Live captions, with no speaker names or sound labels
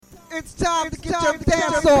It's time to get your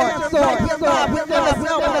dance on. Right here live with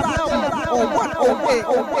MSL Malachi on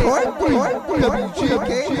 108.3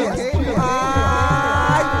 WGKSRADIO.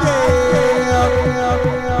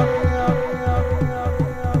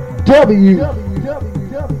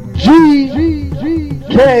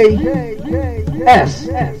 WGKS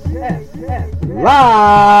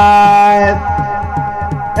live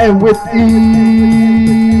and with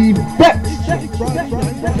effects.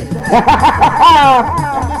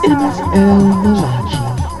 MSL Malachi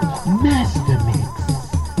Master Mix.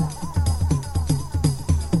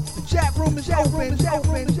 The chat room is open.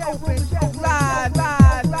 Live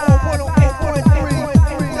on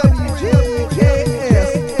 108.3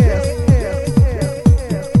 WGKS.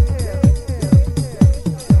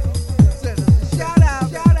 Shout out.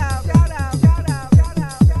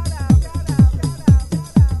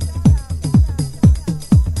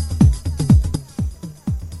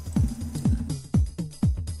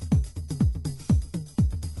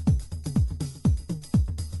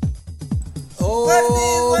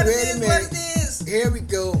 What it is? Here we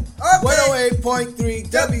go. Okay. 108.3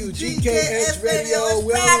 WGKS Radio.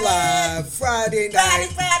 We're live. Friday night.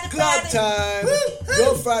 Club time.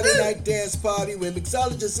 Your Friday night dance party with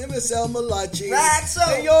mixologist MSL Malachi. Right, so.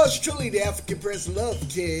 And yours truly, the African Prince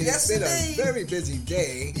LOVKID. Yes, it's been indeed. a very busy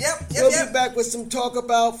day. Yep. We'll be back with some talk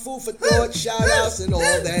about food for thought, shout outs, and all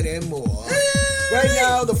that and more. Right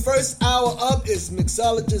now, the first hour up is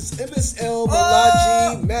mixologist MSL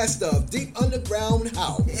Malachi, master of Deep Underground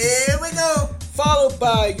House. Here we go. Followed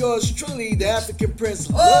by yours truly, the African Prince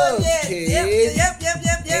LOVKID. Yep.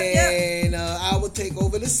 And I will take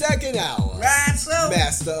over the second hour. Right, so.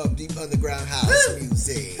 Master of Deep Underground House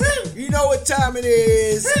music. You know what time it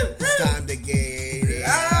is. It's time to get it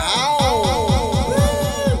out.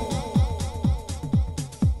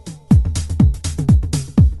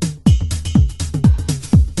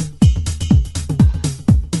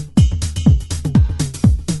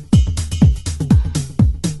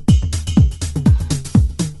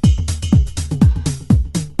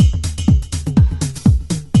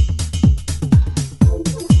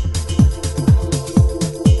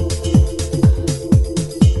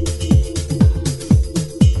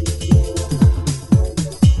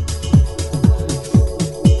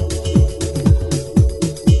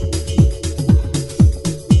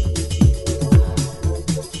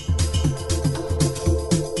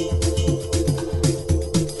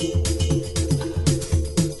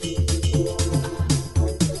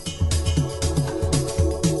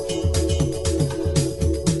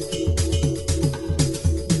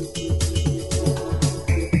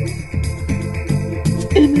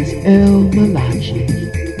 MSL Malachi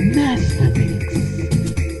Master Mix.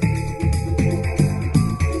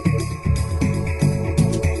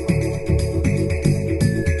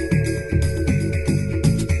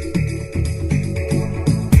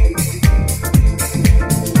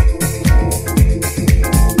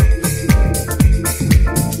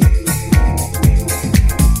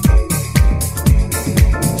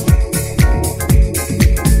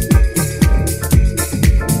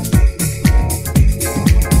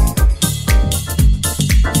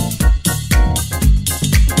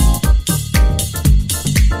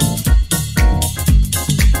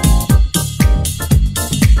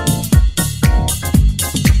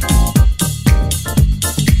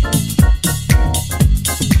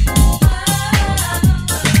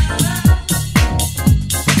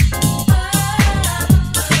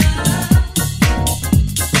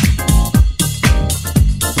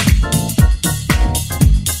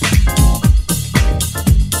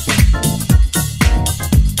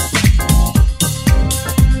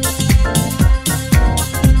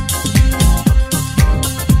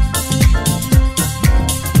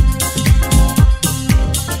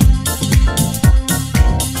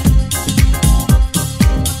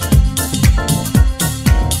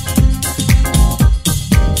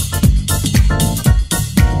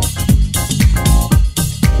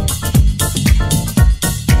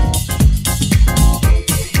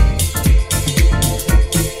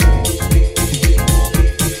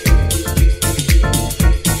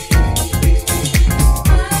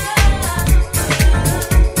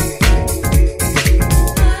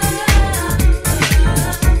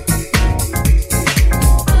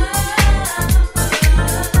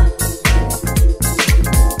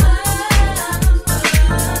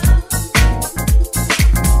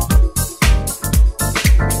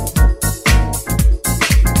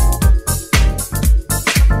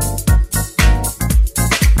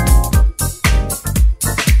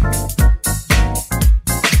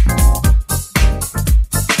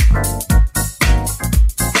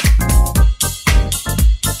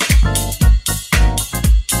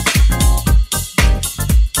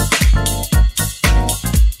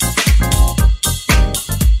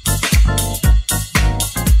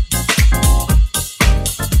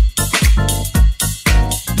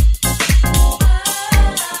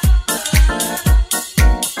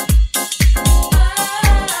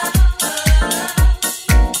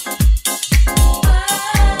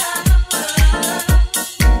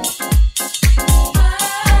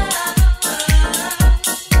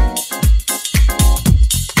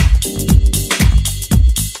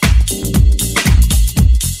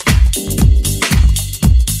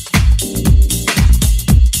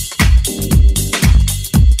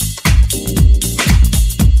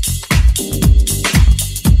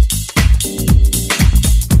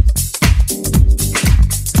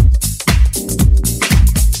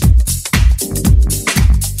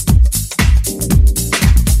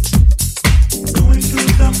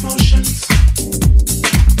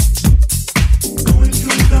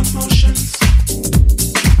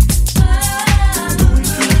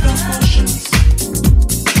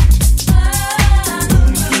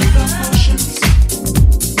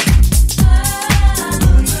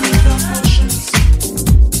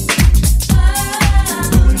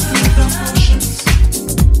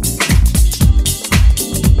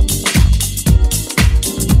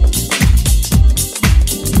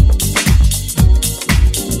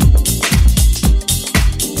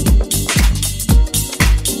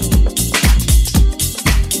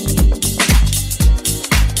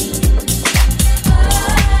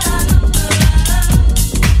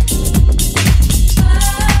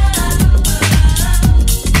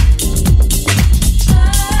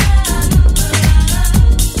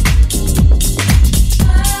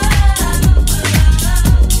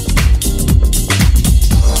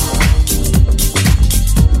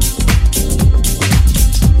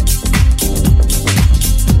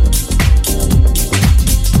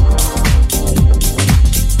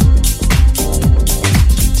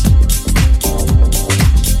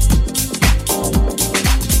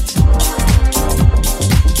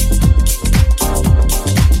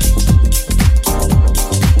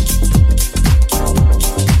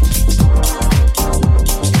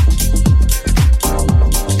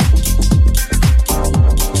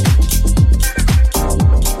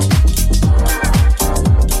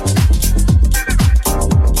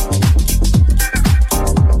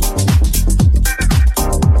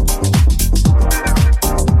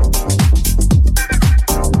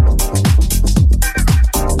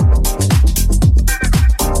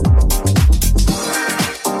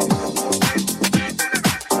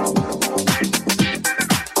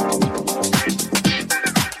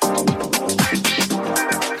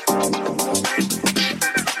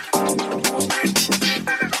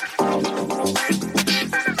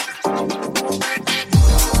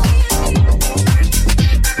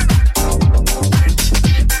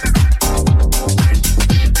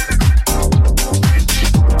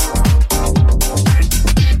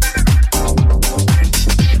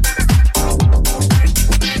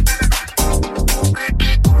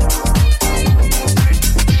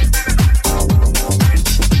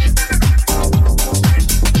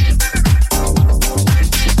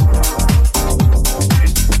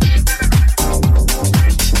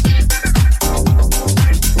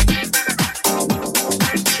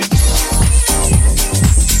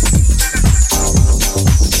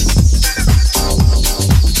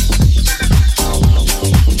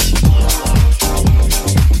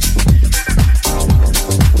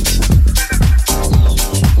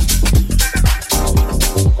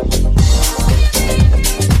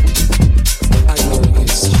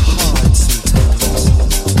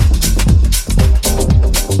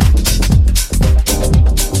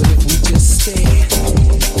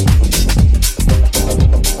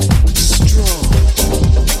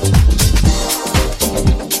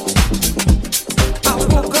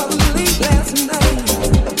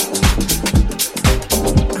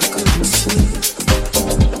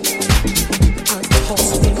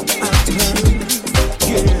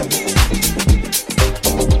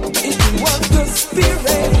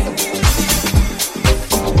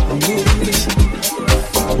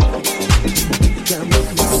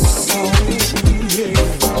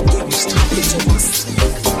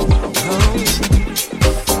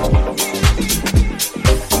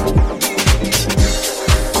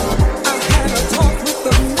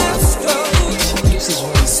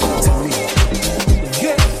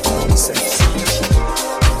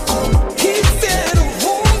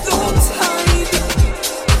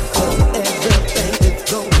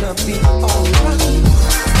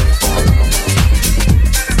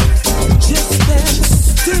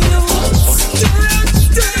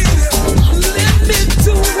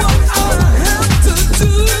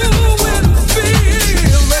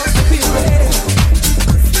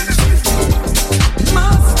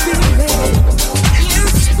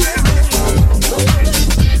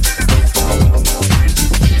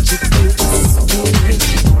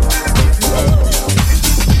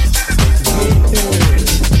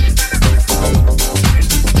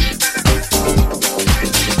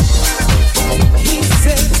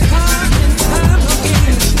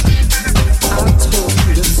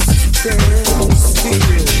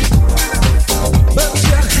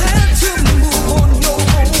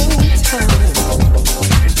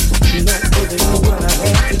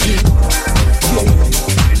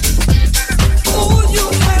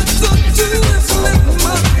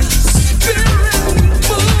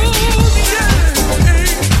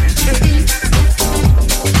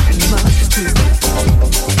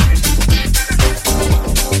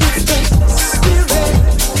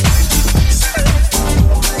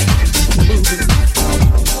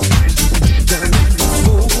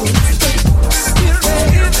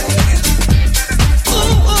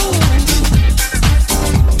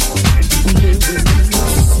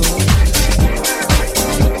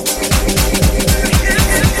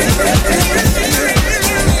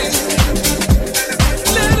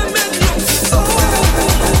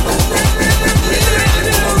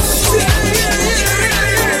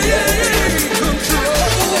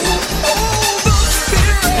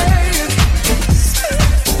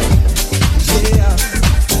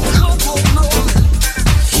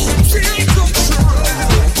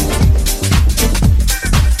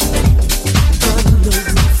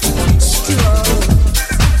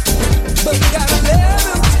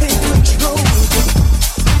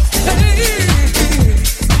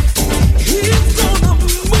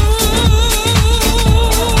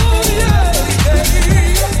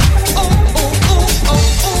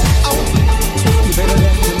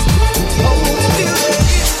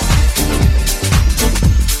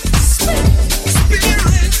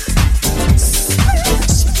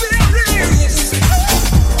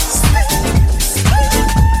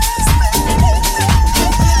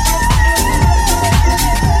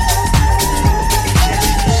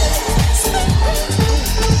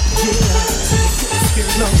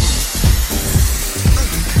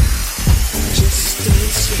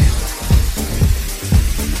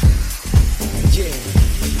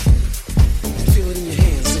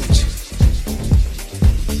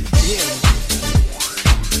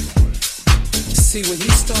 See, when he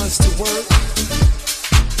starts to work,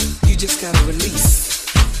 you just gotta release.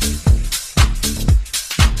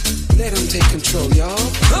 Let him take control,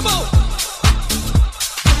 y'all. Come on!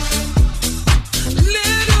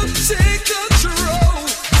 Let him take control.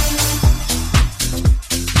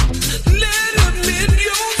 Let him in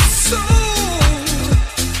your soul.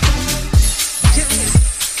 Yeah.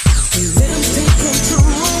 Let him take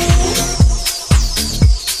control.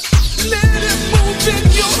 Let him move in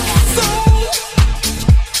your soul.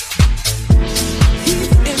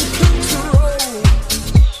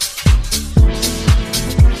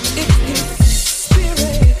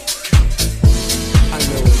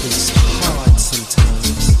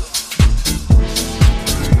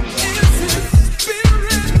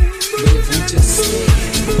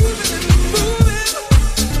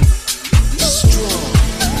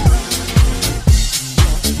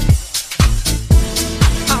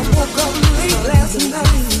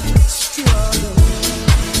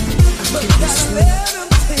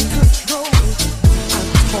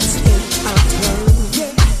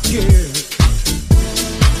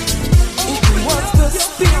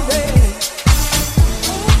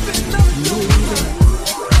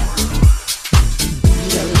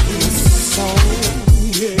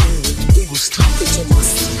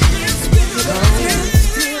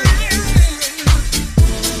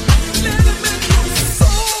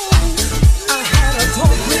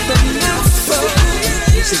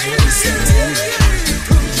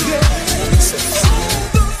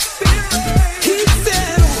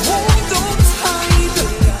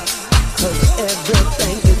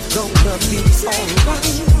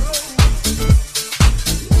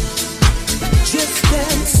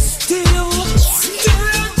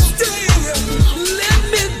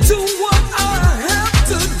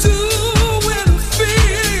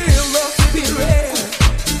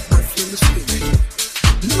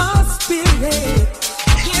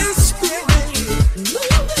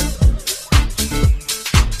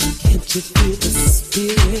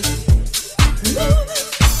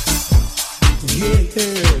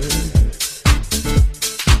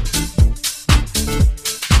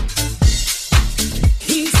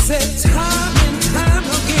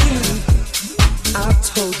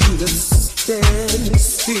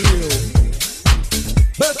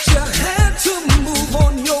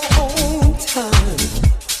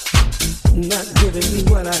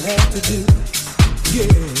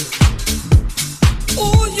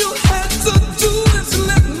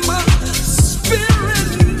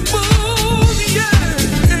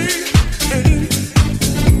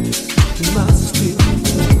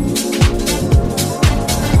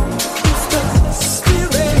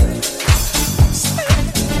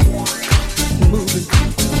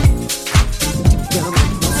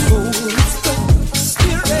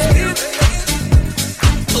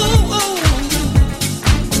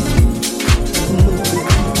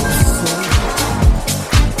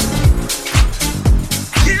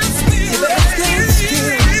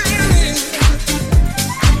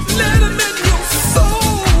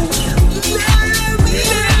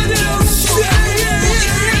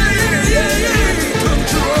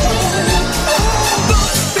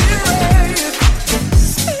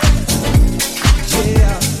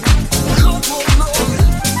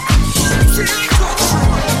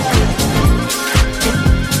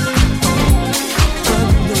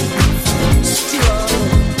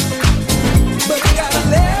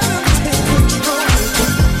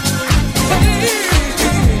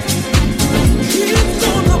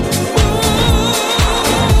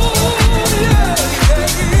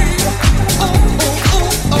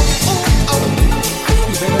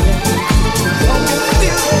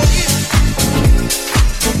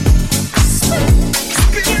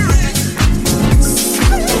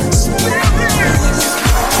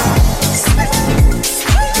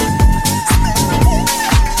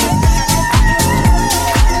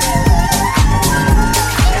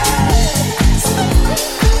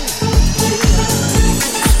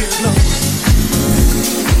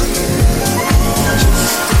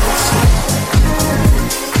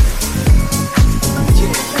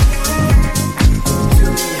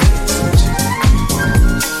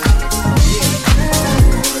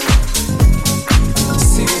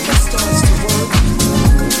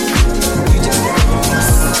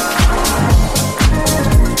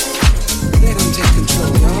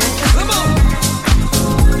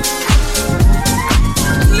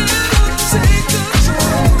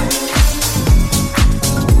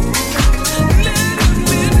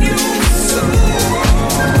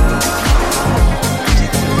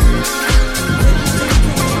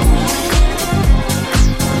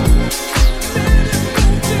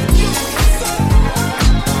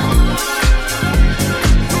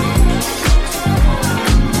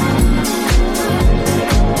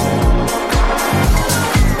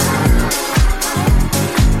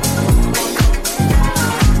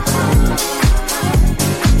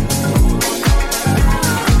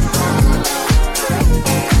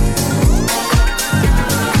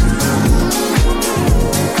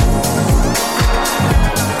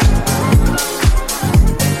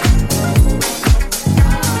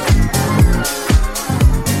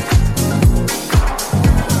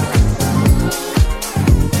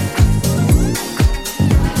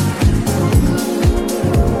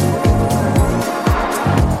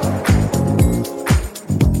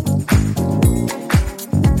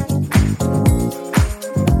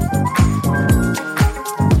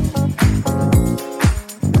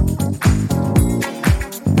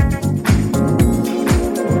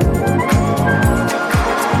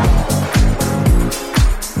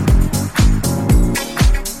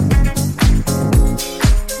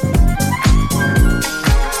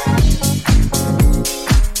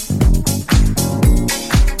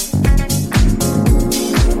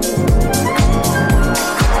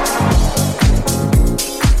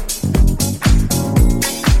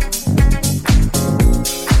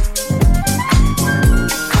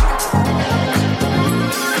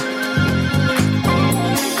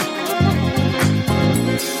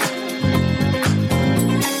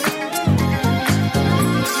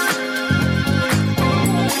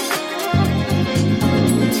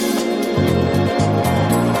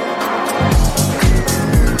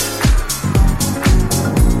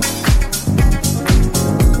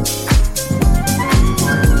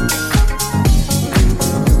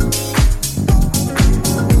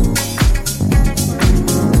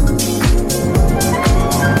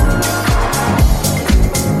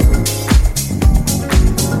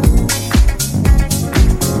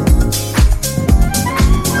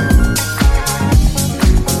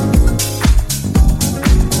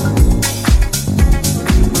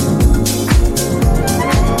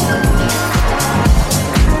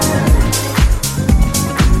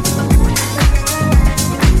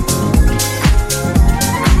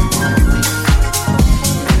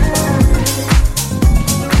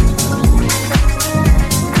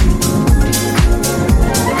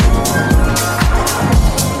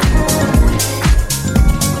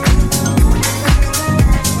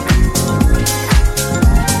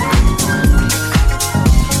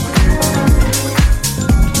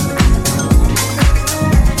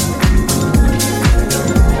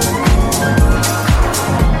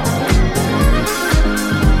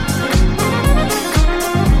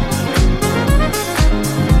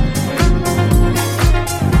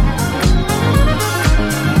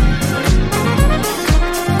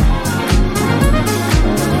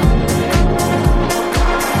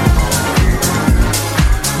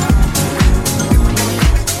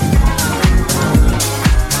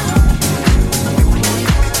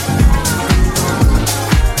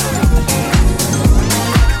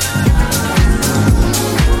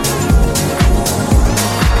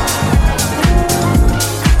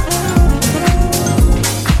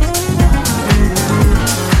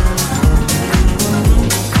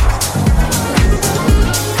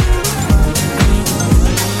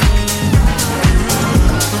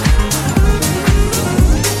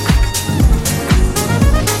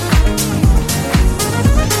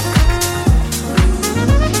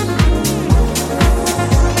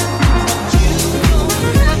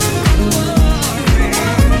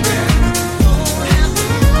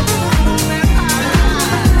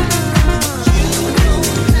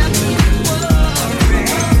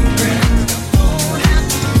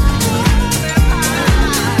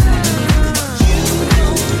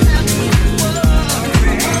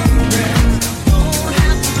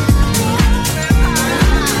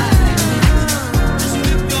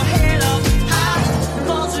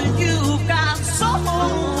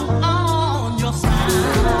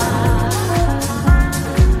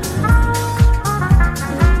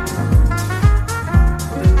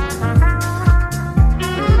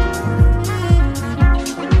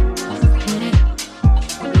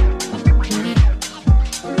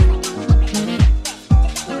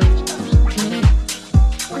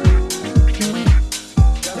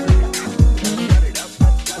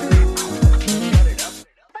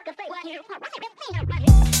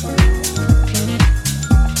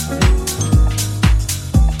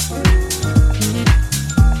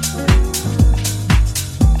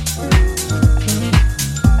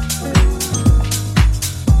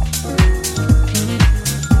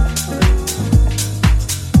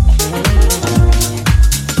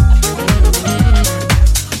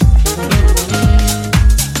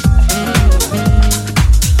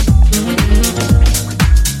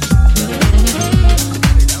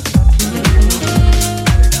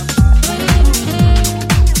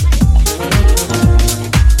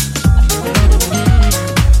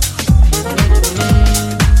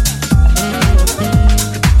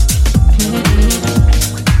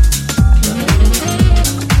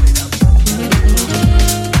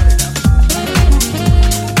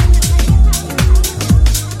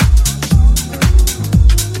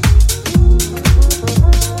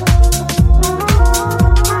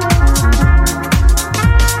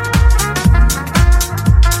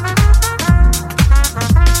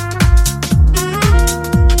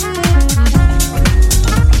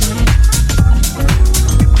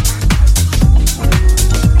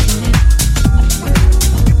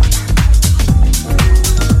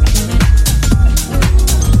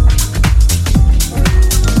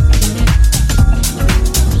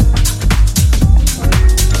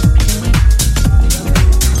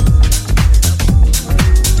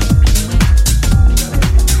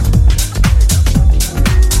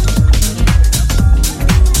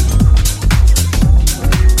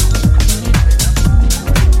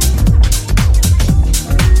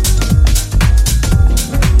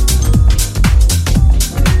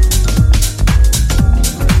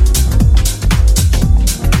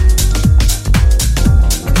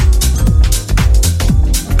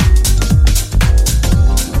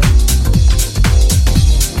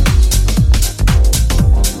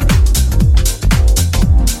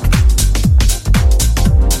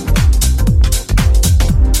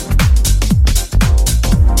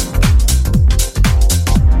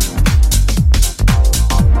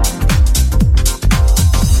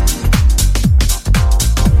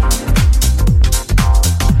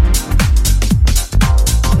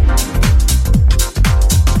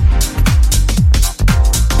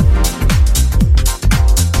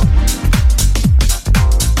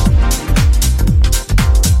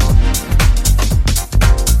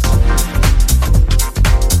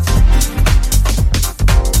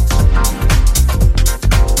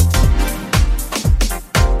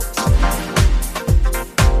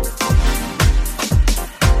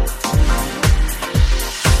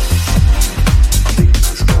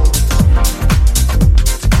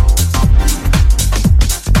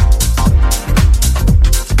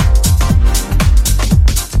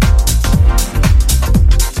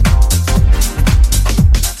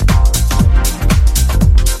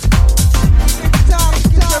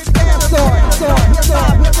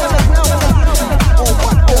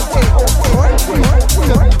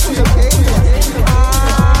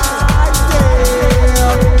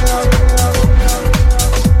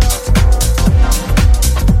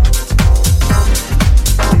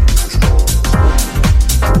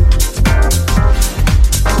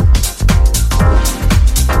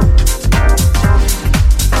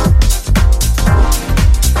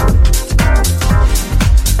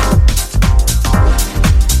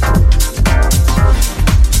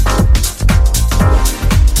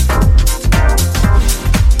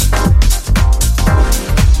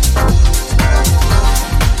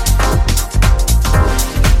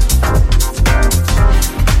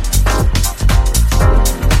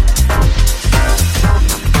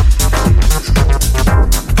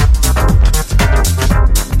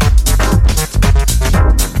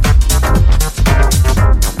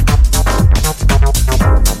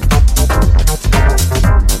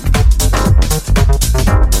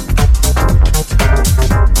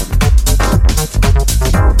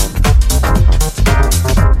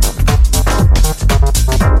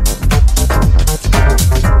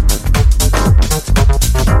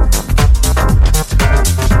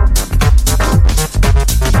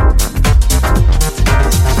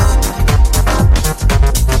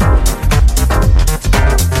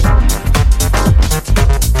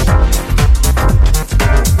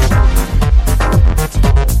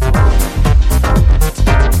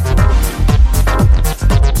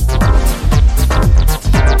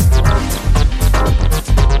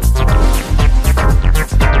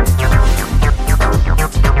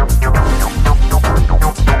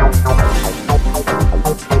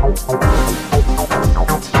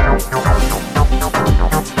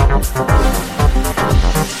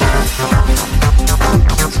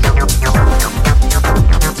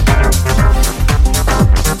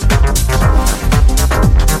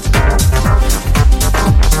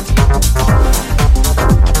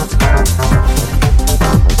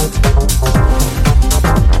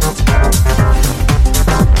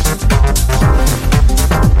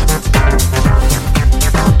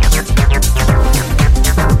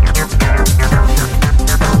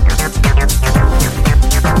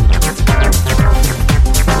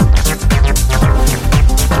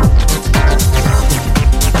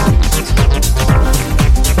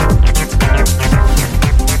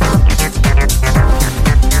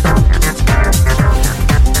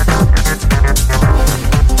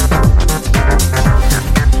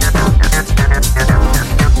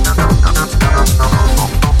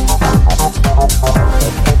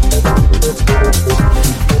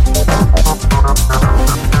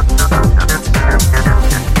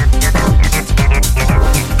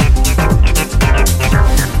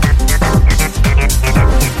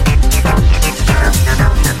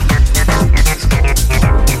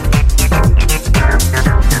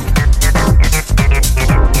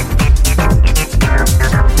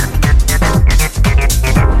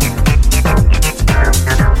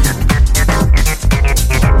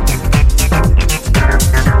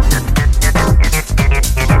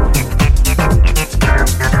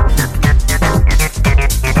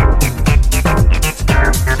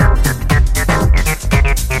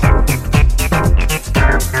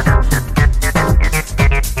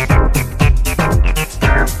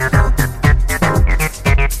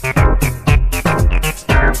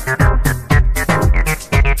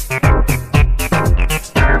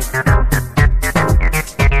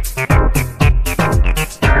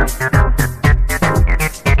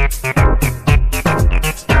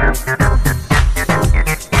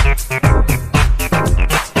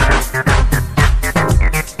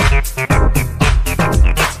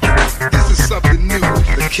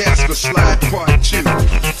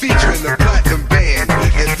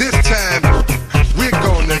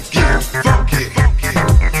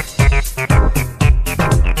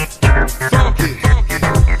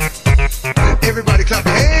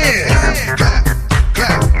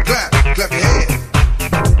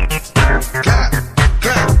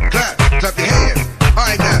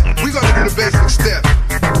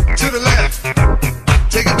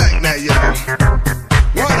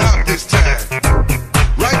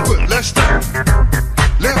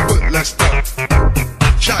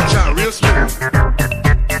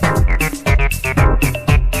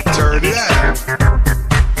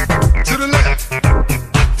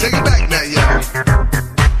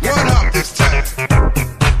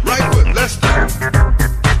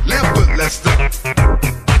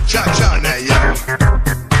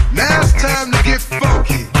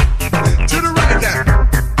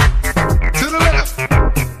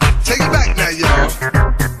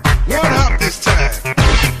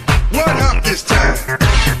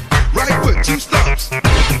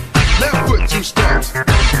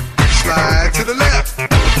 slide to the left,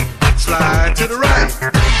 slide to the right,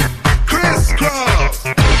 crisscross,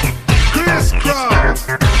 crisscross,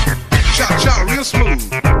 chop chop real smooth.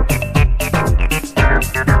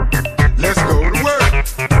 Let's go to work.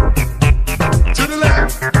 To the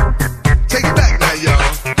left, take it back now,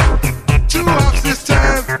 y'all. 2 hops this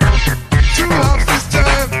time, 2 hops this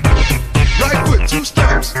time. Right foot, 2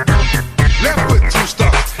 stomps. Left foot, 2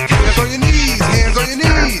 stomps. Hands on your knees, hands on your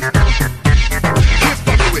knees. Get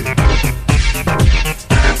funky with it.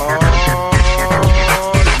 Oh,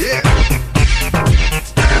 yeah.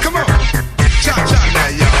 Come on. Chop, chop now,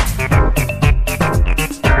 y'all.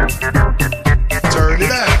 Turn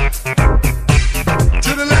it out.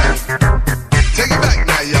 To the left. Take it back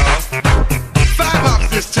now, y'all. 5 hops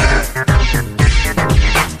this time.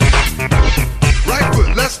 Right foot,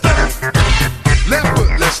 let's stop. Left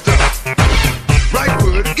foot, let's stop. Right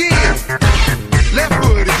foot again. Left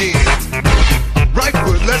foot again. Right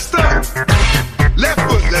foot, let's stop. Left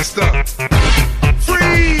foot, let's stop.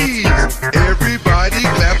 Freeze! Everybody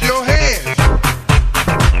clap your hands.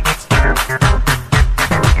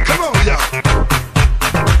 Come on, y'all.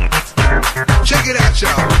 Check it out,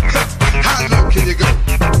 y'all. How low can you go?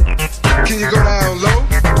 Can you go down low?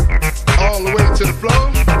 All the way to the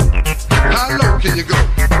floor? How low can you go?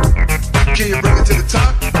 Can you bring it to the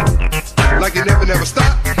top? Like you never, never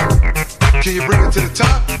stop? Can you bring it to the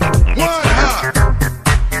top? 1 hop.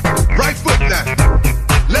 Right foot now.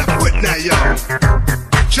 Left foot now, y'all.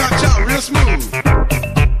 Chop, chop, real smooth.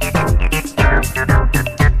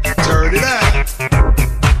 Turn it out.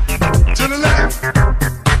 To the left.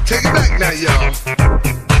 Take it back now, y'all.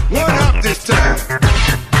 1 hop this time.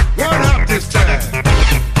 1 hop this time.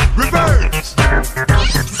 Reverse.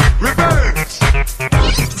 Reverse.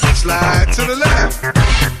 Slide to the left.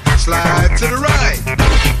 Slide to the right.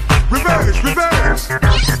 Reverse, reverse.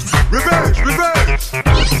 Reverse, reverse.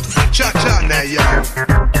 Cha-cha now, y'all.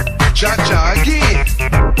 Cha-cha again.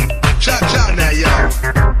 Cha-cha now, y'all.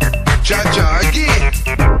 Cha-cha again.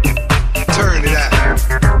 Turn it out.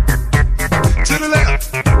 To the left.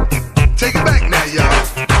 Take it back now, y'all.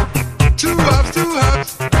 2 hops, 2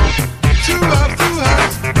 hops. 2 hops, 2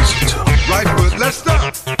 hops. Right foot, let's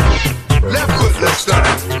stop. Left foot, let's stop.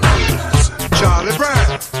 Charlie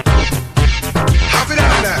Brown. Hop it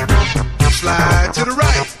out now. Slide to the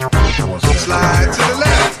right. Slide to the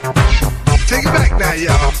left. Take it back now,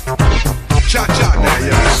 y'all. Cha-cha now,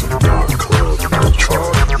 y'all.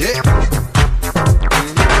 Yeah.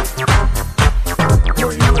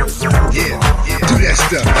 Yeah, yeah. Do that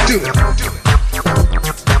stuff. Do it. Do it.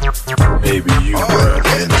 Maybe you were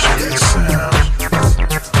entering sound.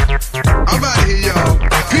 I'm out of here, y'all.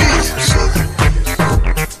 Peace.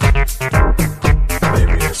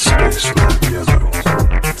 Maybe it's space like the other one.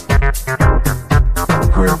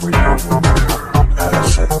 Where were you when we heard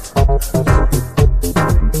Acid?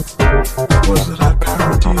 Was it at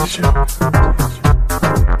Paradisia?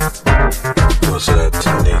 Was it at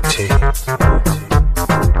 1018?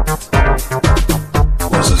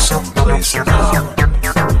 Was it someplace in Holland?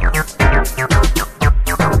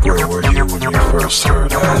 Where were you when you first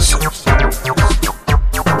heard Acid?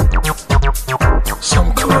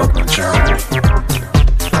 Some club in Germany.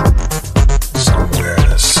 Somewhere in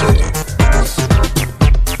the city.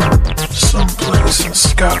 Someplace in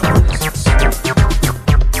Scotland.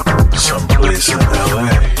 Someplace in LA.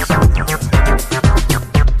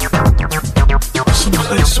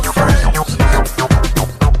 Someplace in France.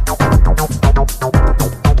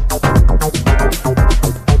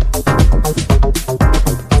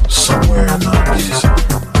 Somewhere in Ibiza.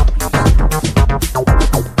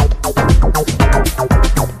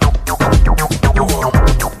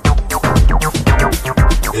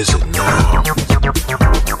 Or is it now?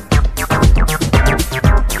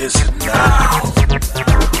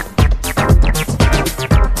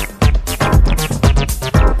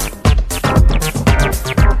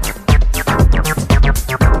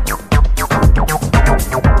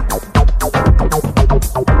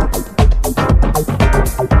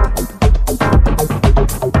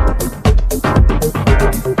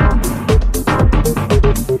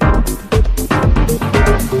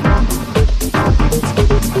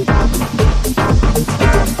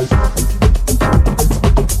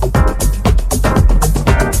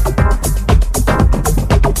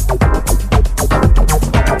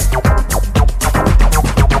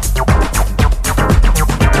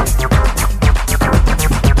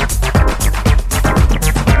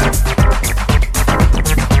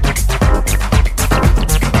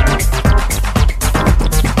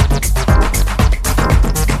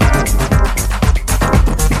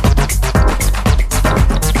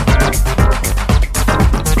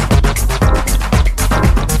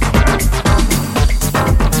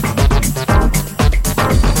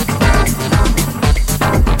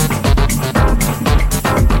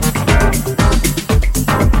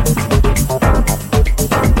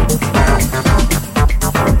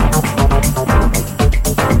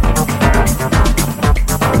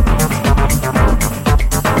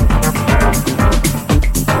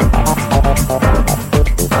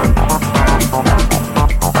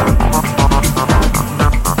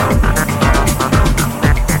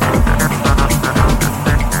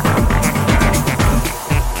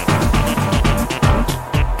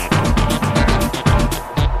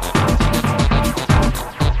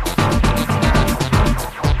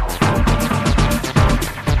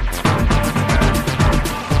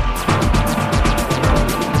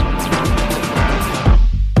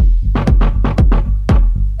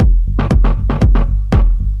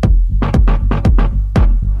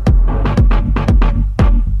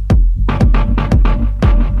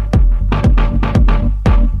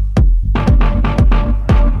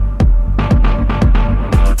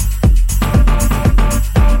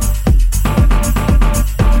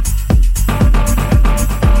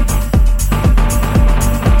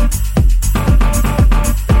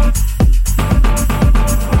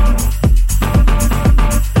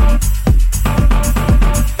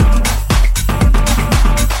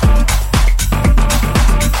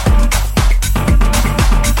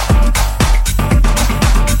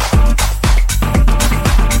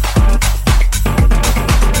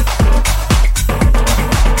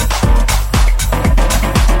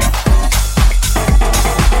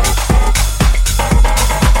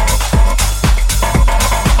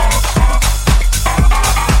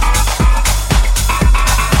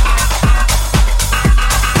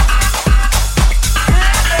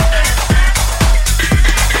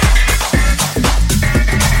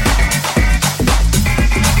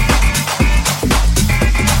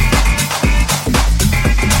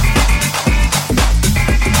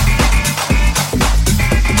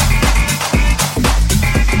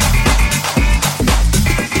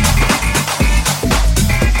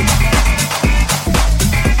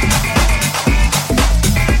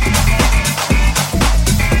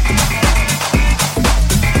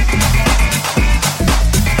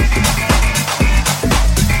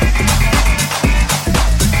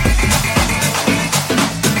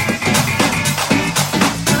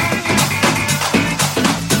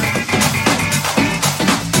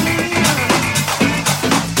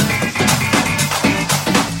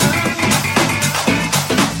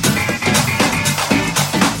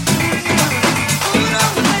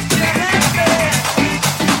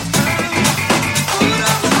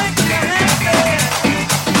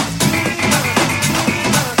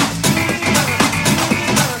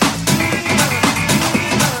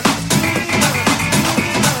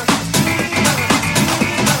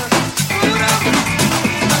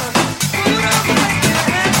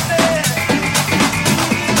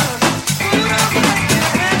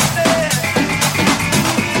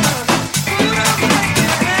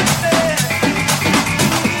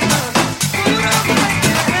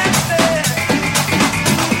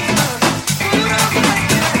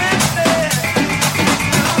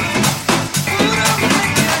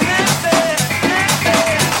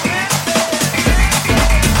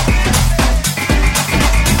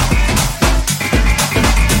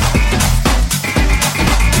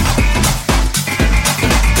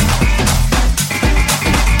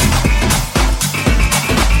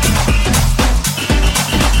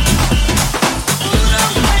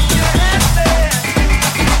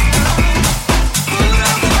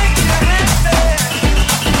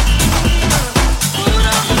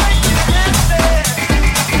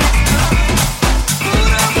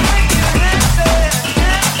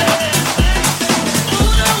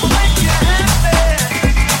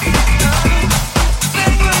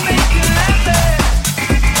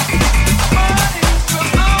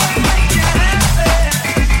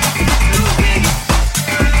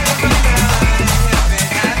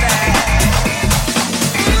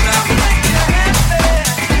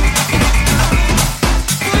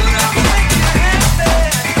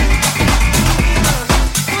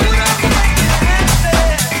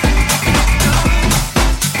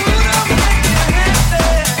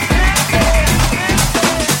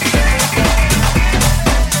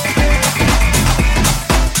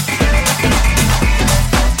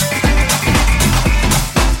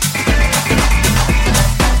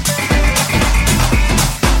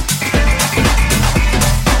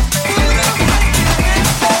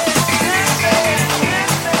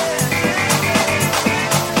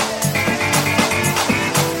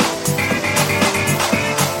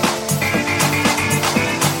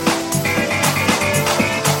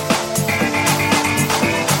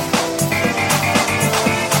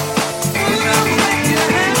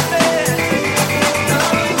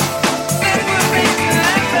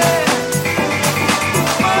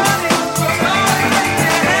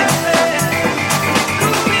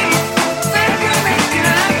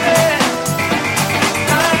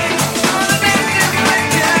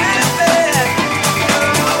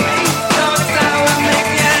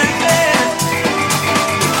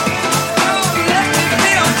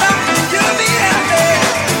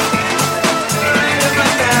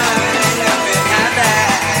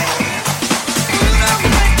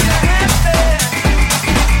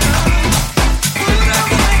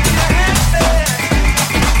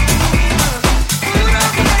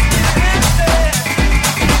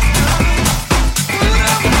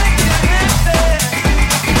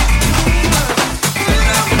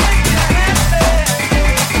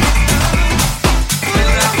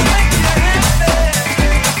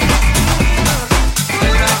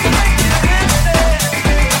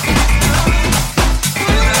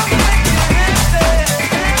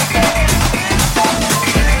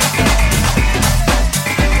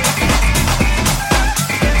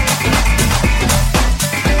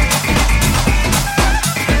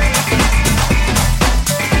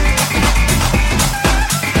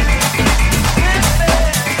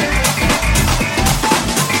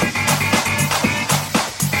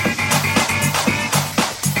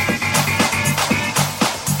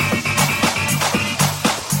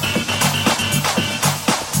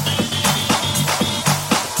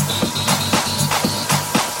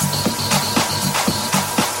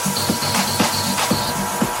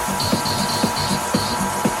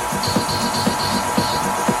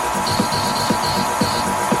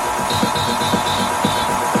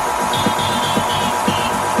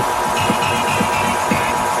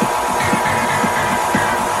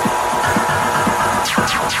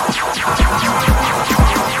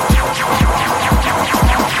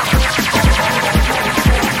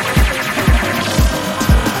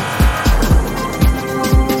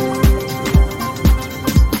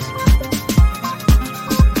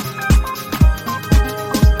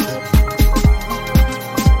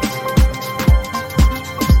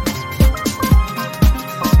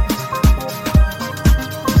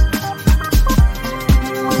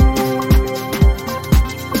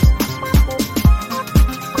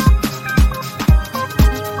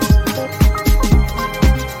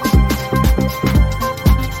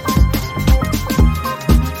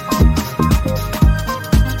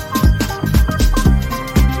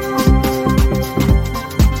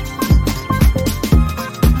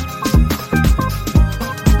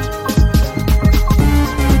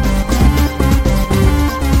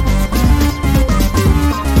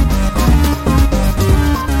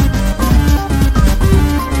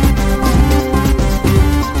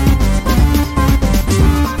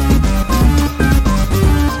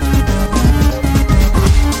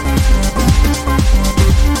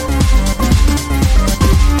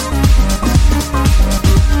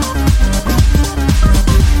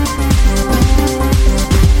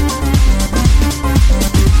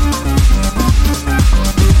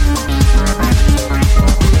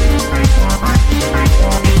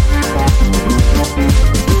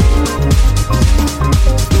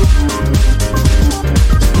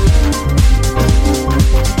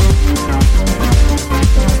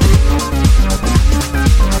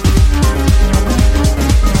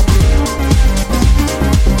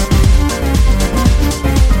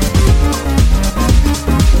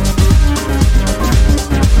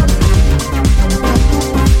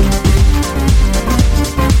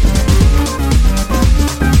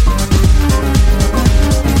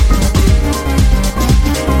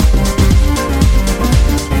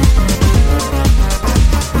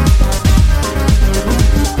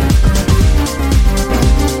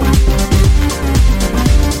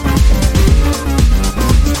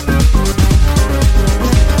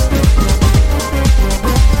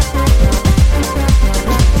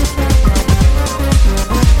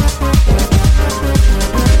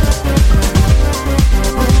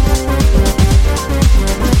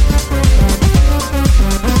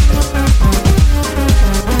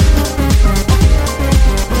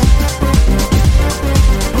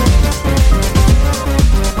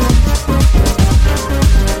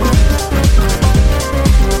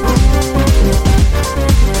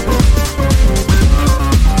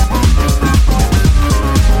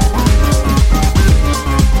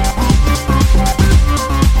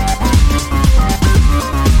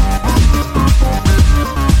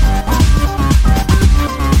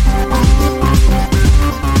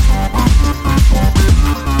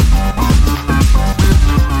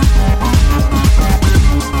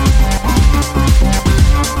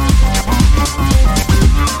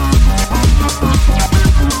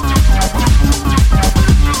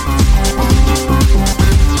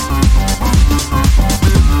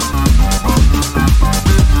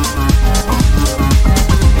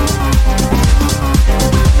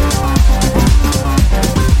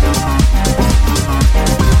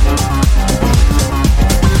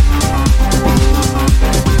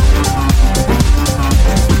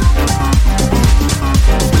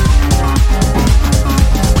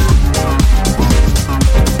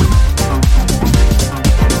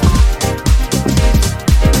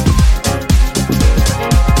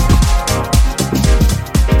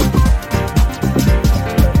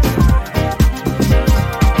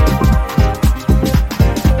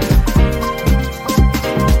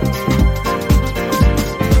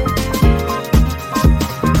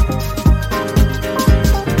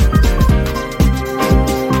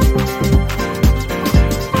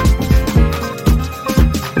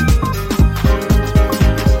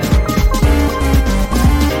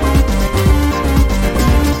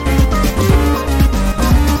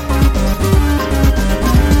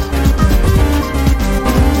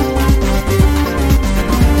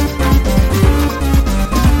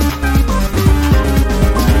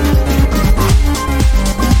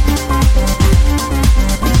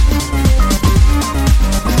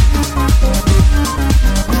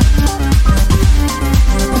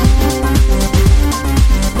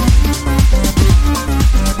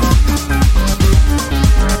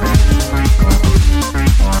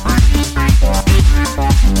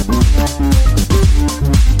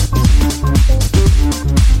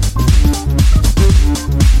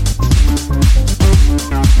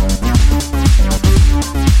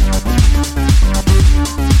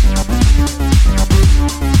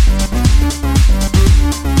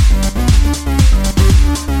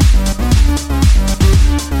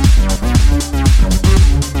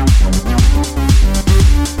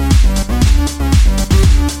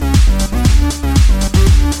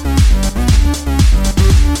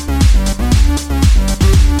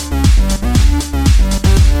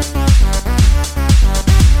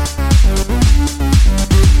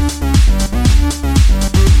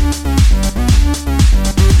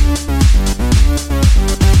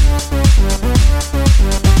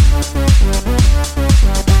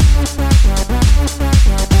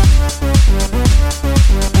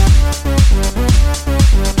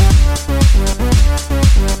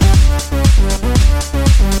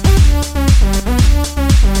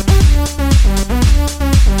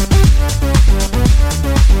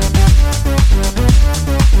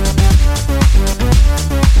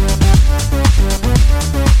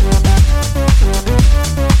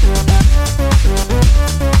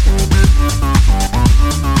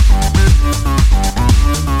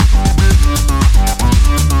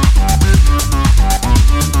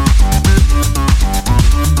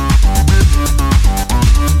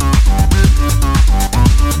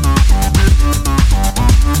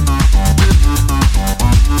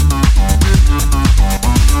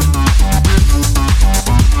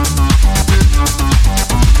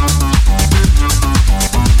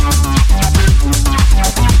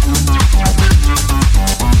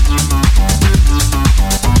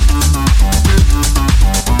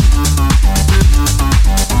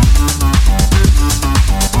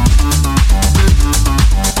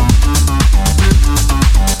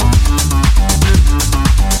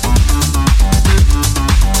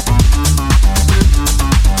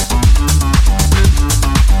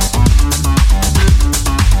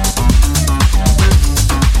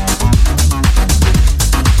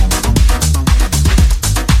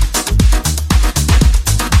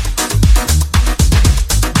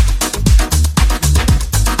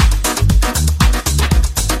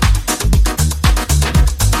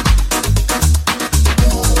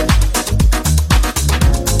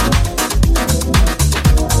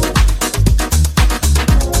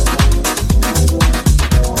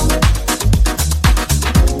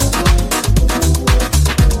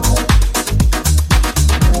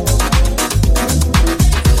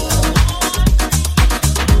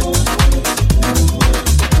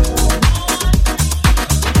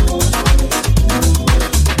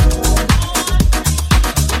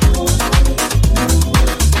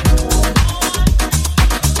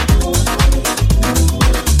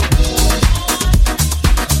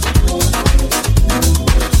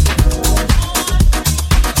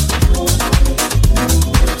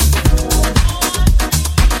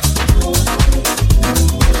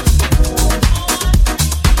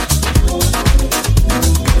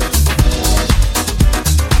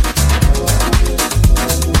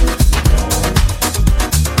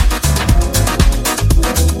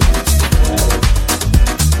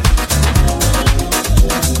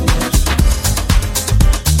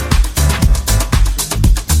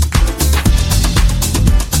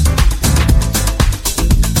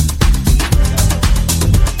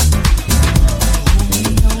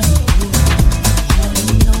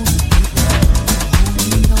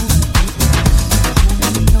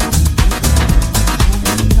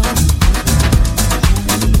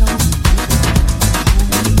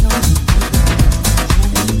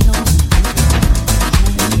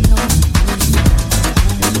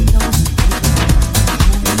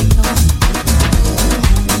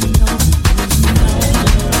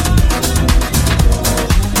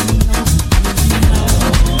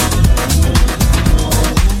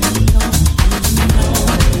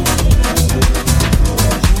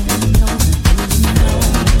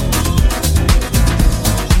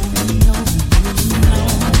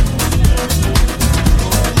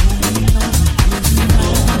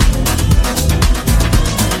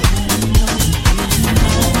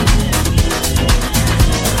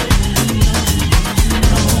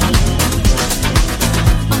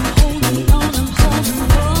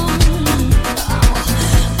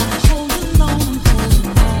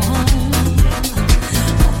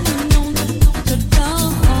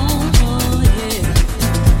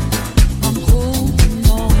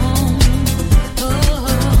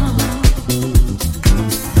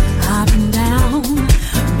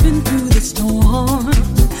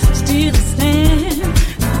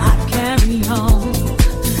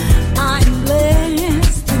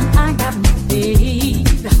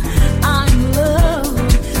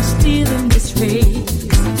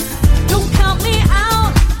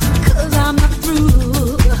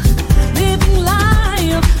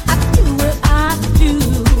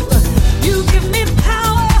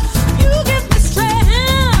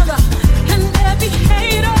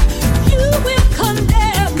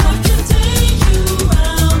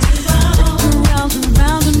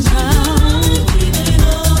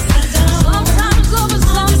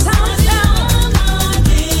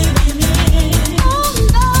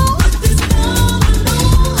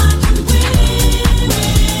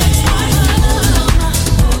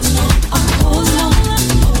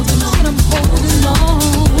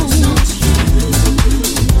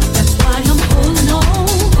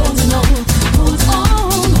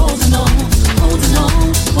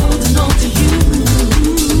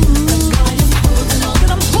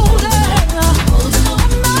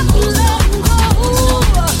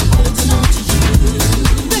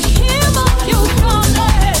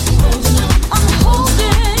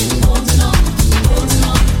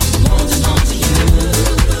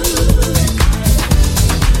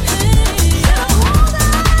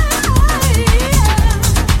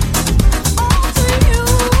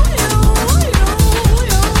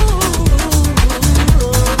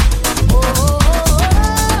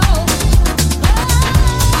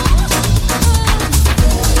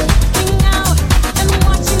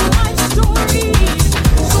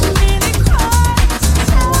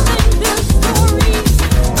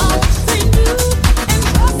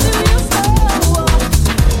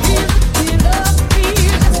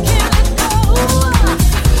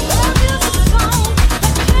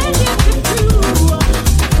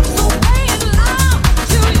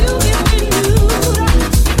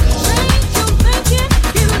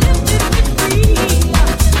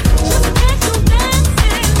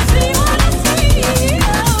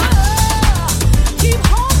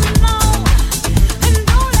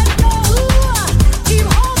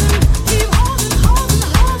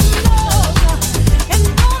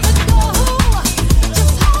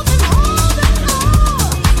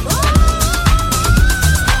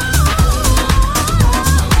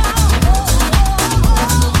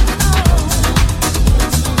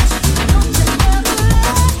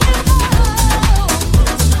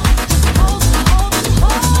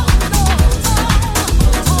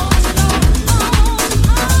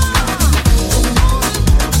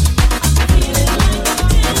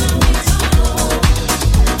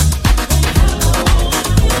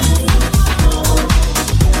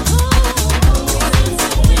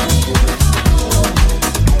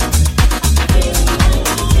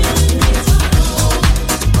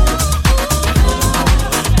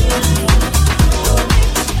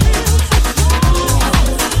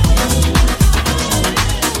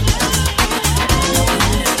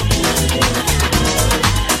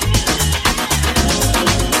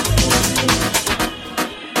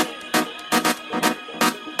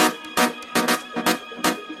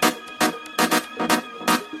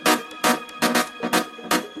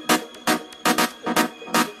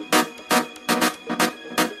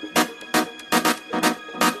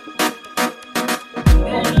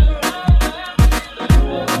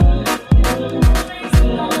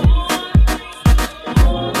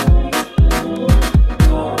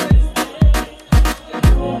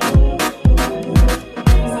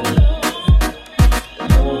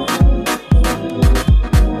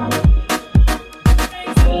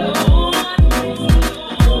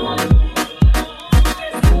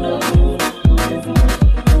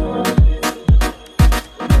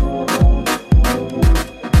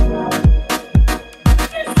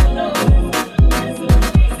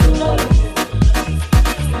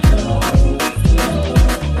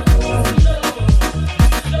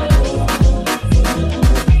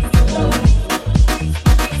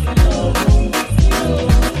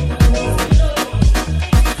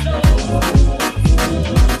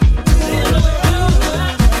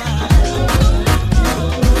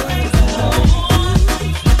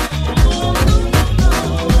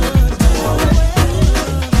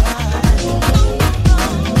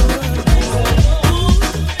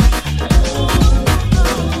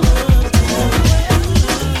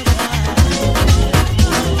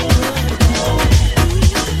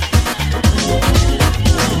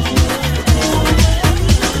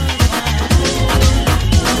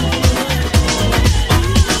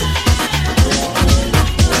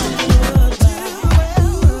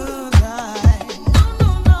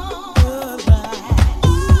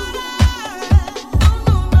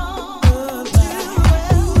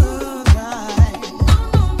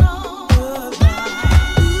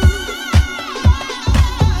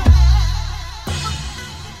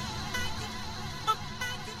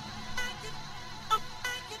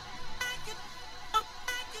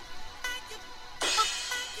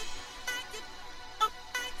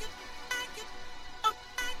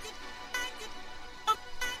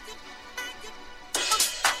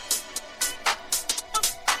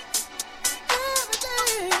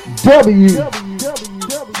 WGKS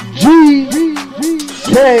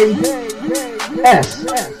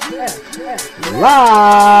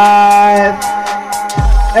live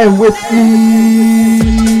and with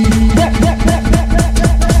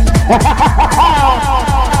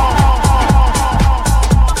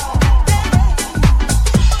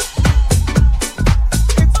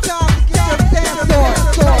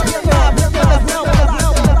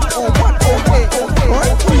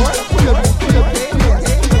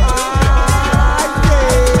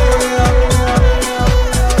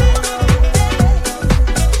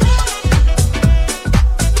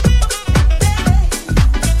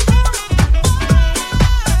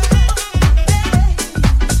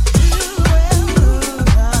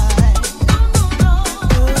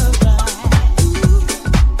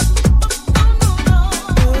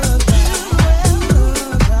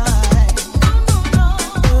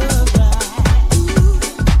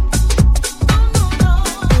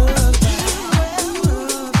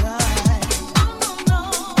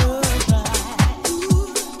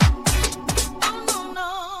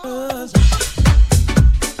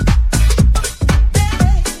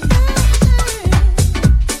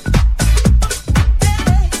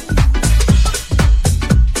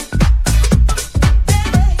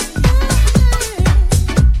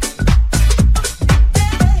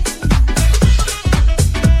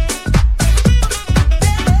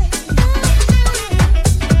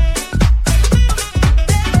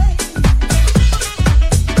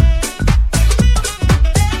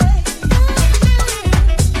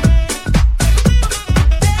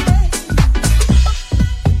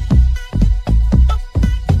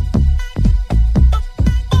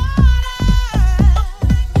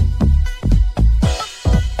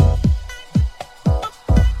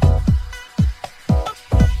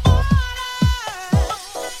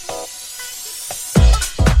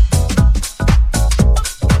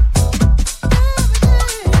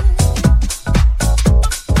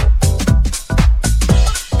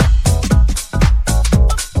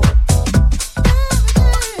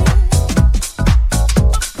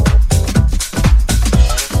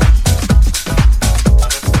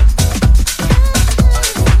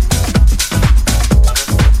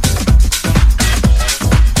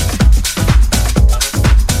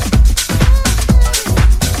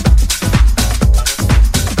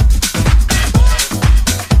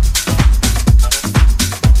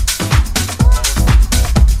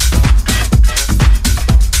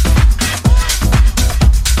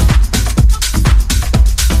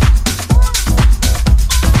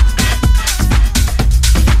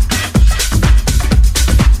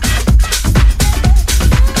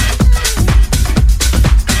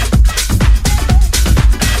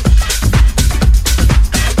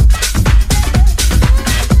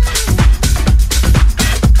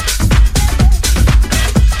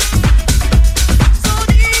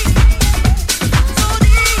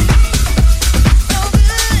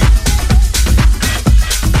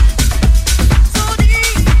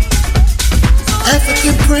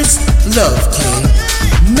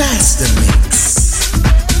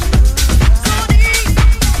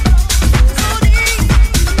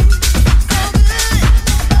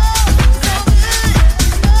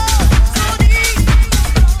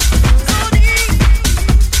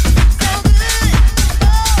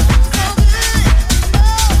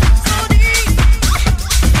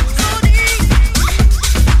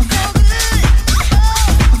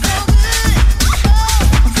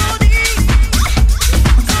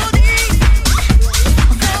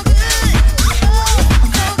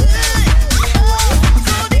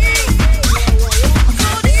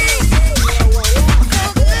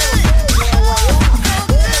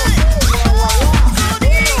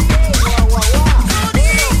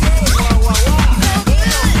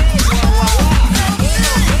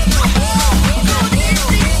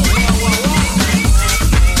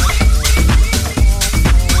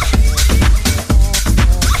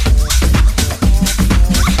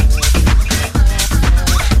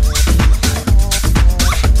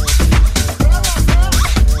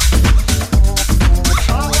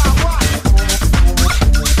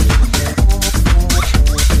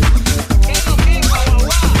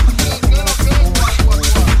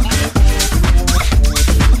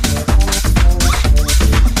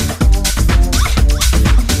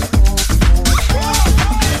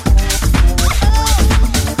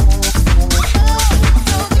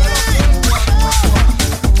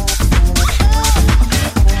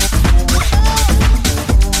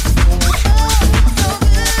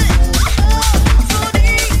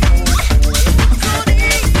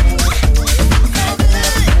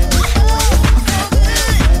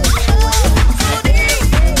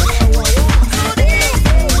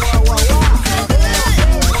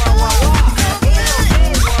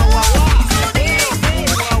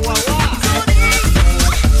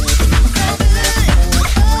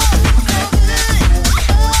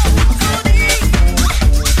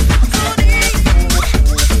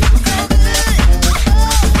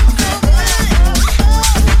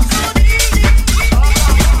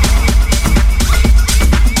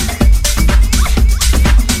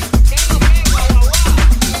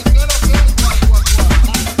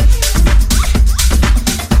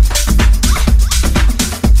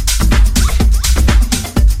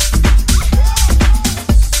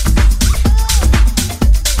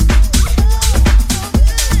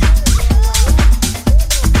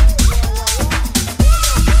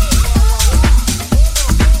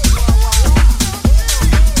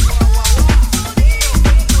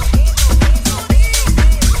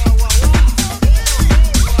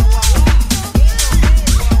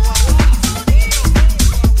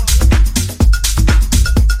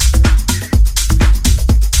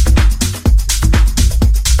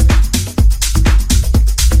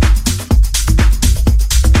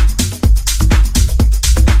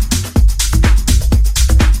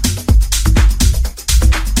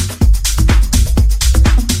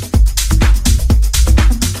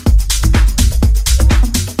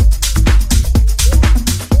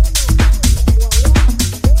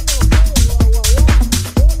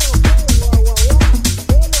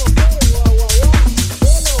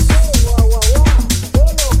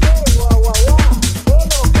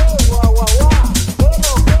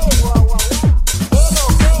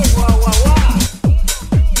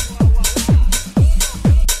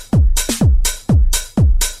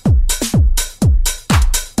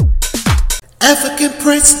African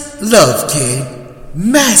Prince LOVKID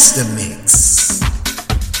Master Mix.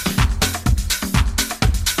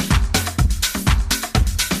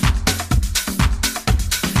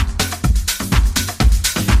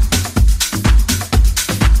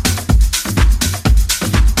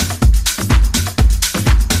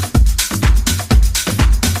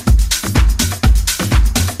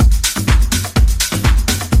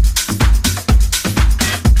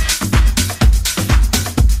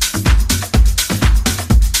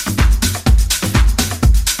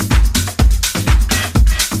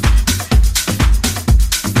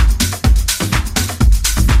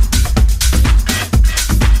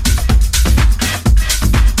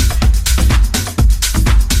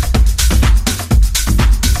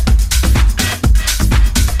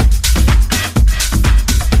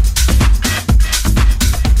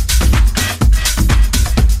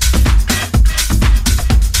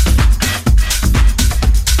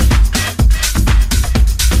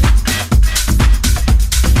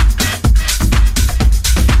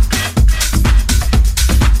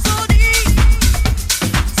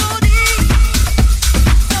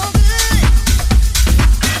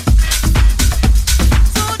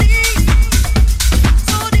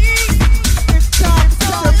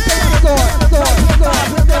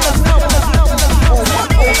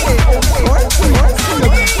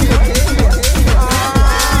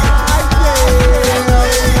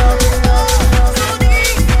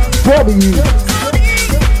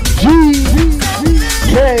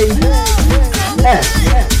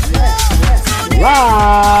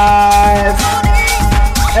 Live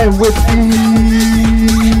and with the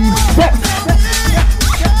best.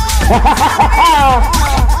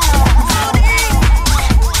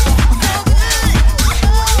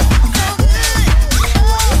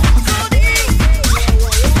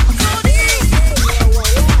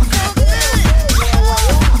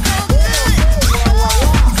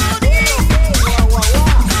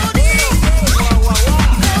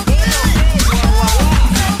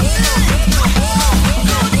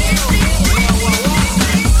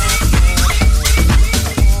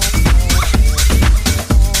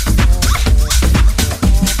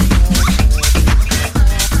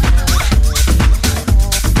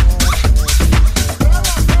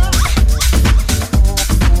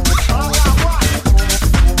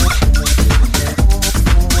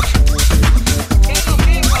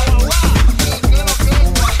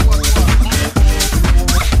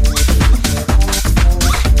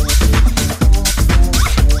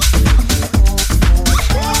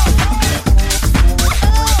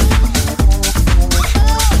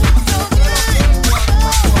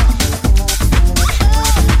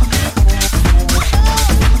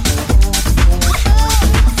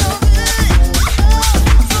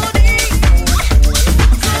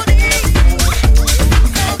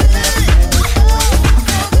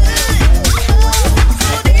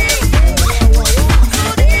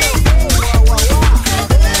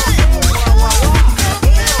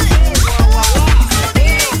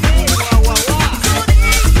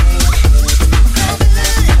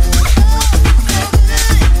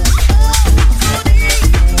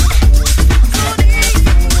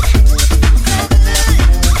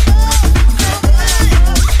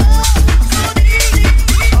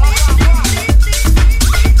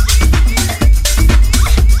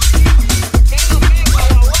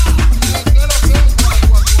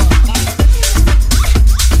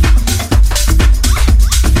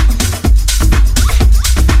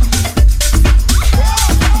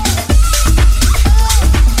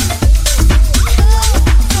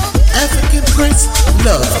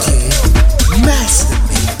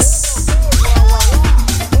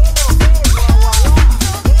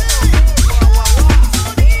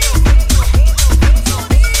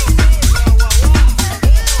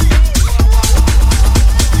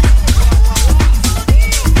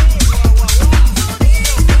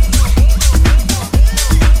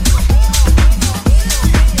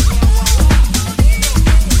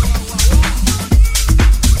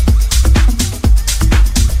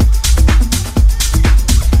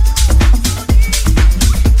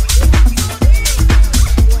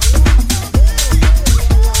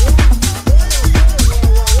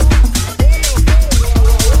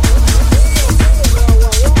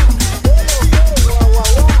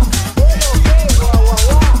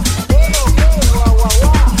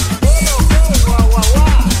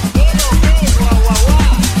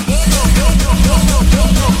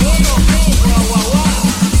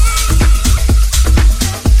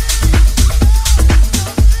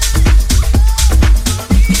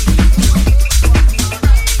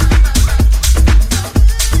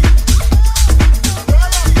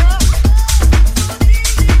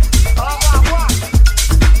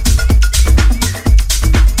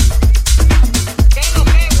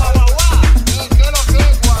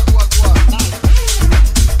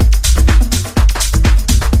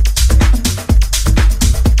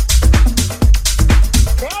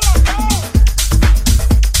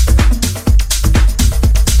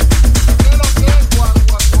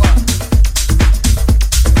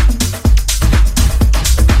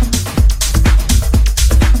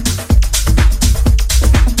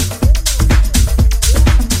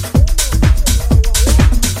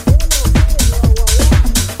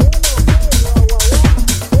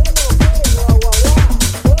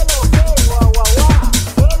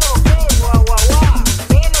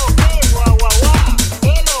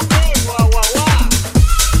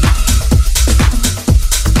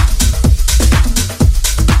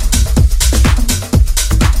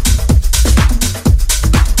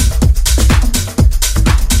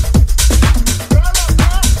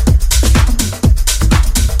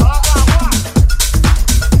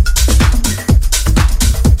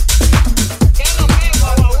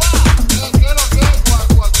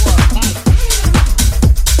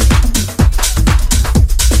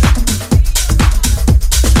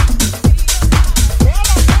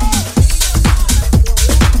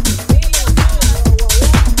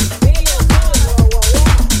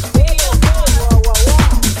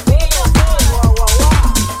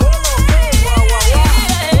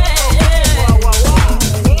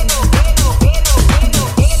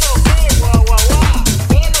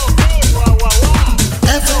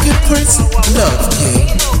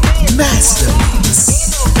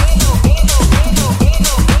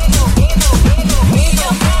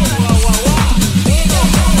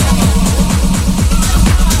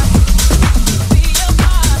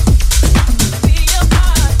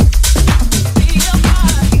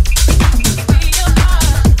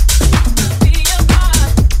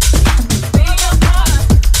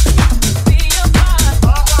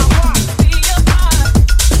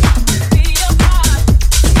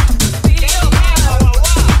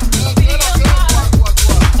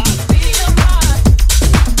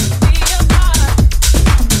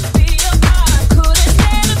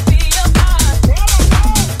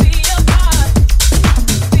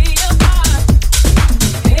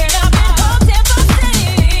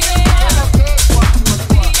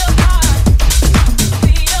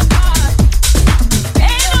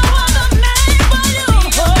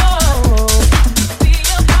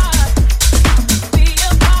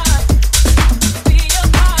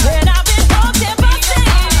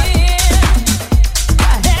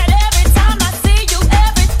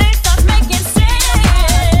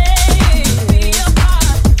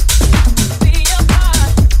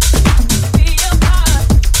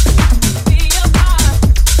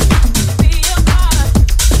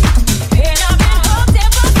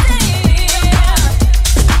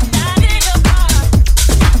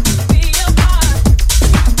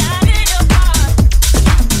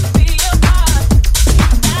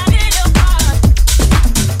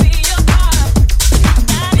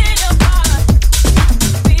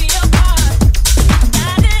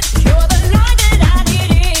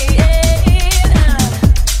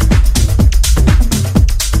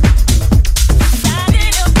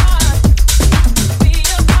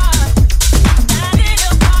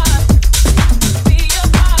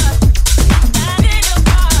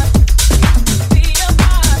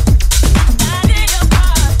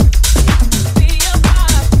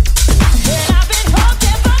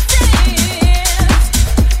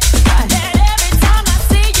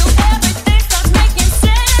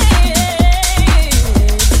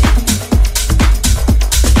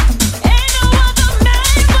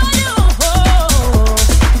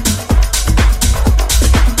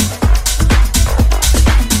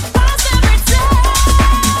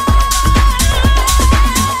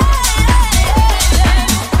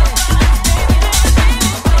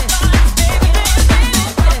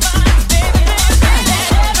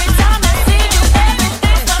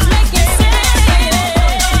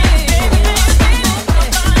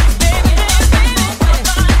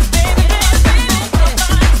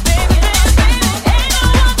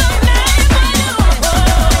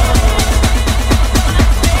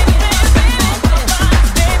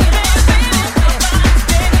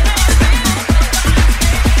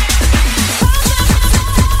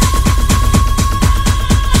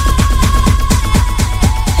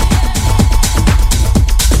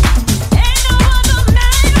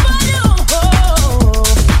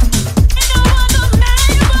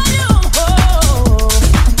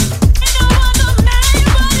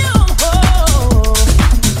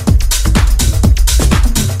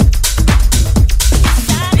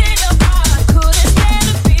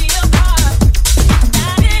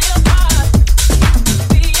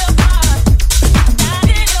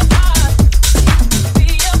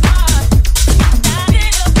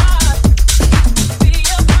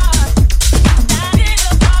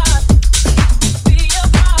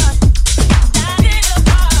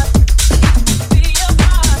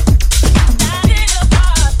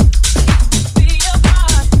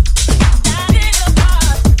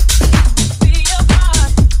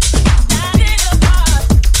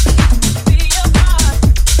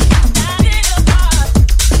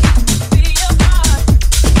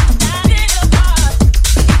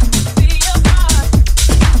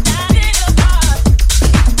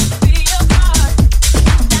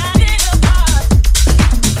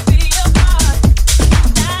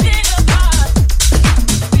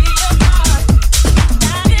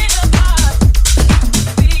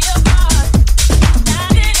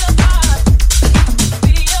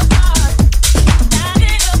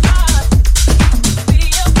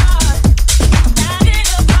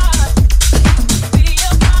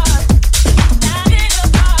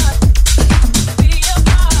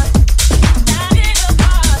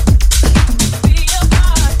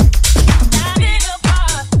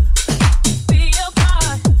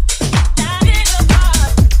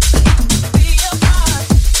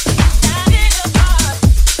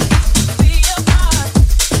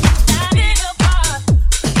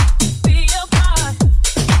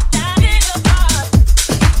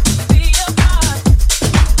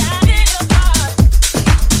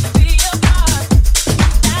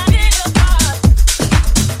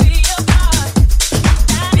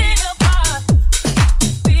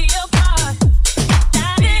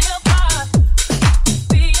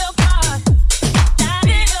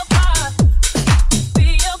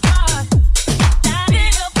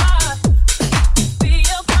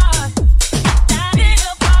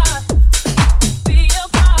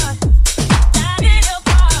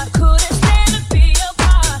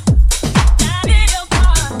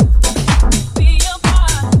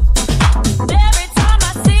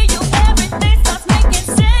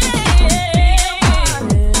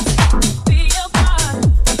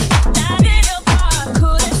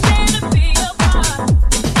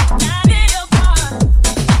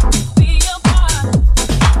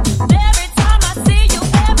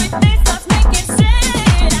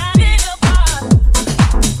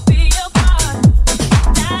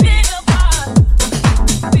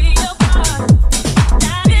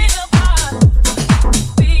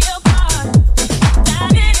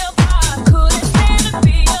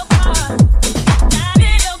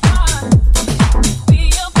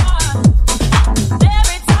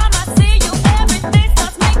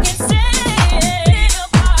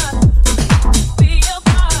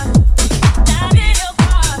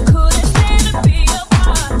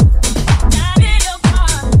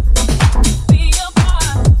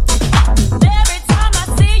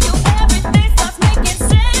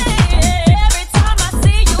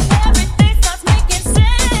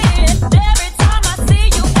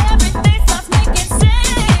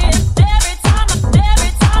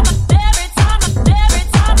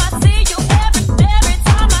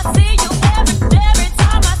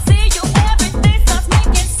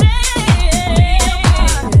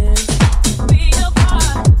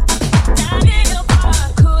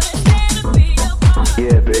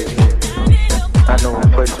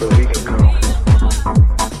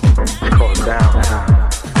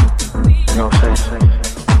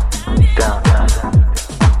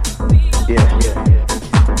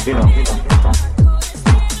 You know,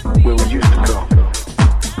 where we used to go.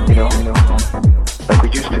 You know, like we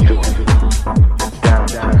used to do.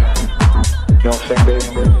 Downtown. You know what I'm saying, baby?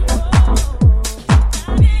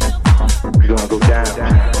 We're gonna go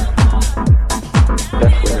downtown.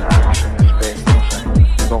 That's where the action is, baby.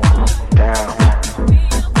 You know what I'm saying? We're gonna go down.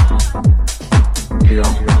 You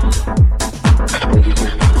know, that's the way we used to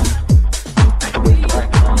do. That's the way we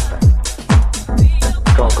like it.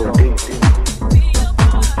 We're gonna go deep.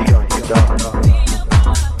 You're gonna get down.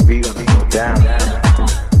 We're gonna go down.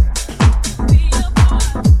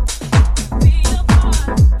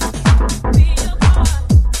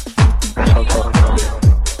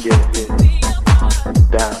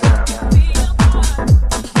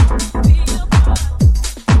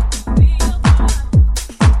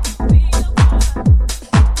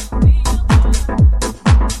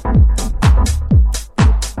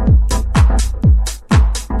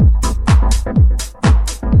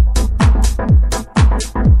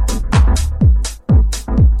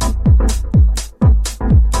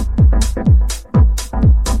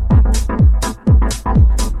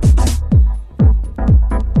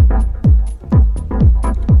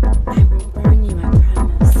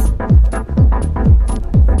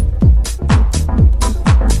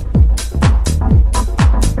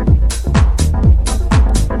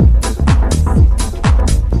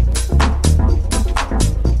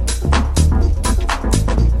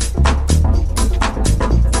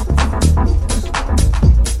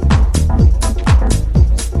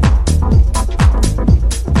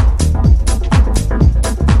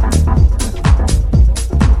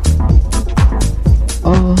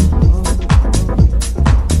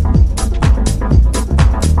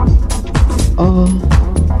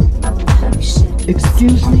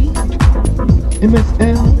 Excuse me,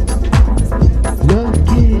 MSL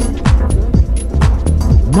LOVKID.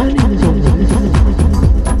 My name is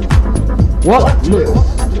What list?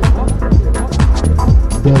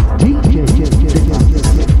 The DJ.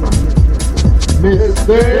 Mr.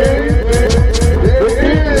 There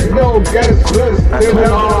is no guest list. Down. You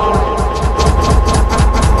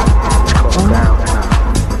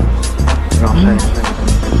know what I'm saying?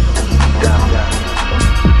 Down.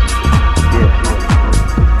 Yeah.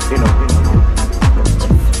 You know,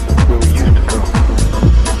 where we used to go.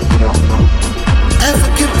 You know.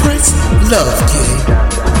 African Prince, LOVKID,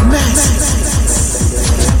 Massive.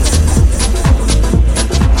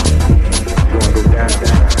 You wanna go down.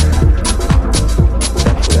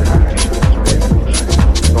 That's where the action is, baby.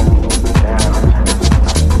 Gonna go down.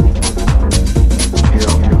 You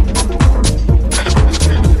know.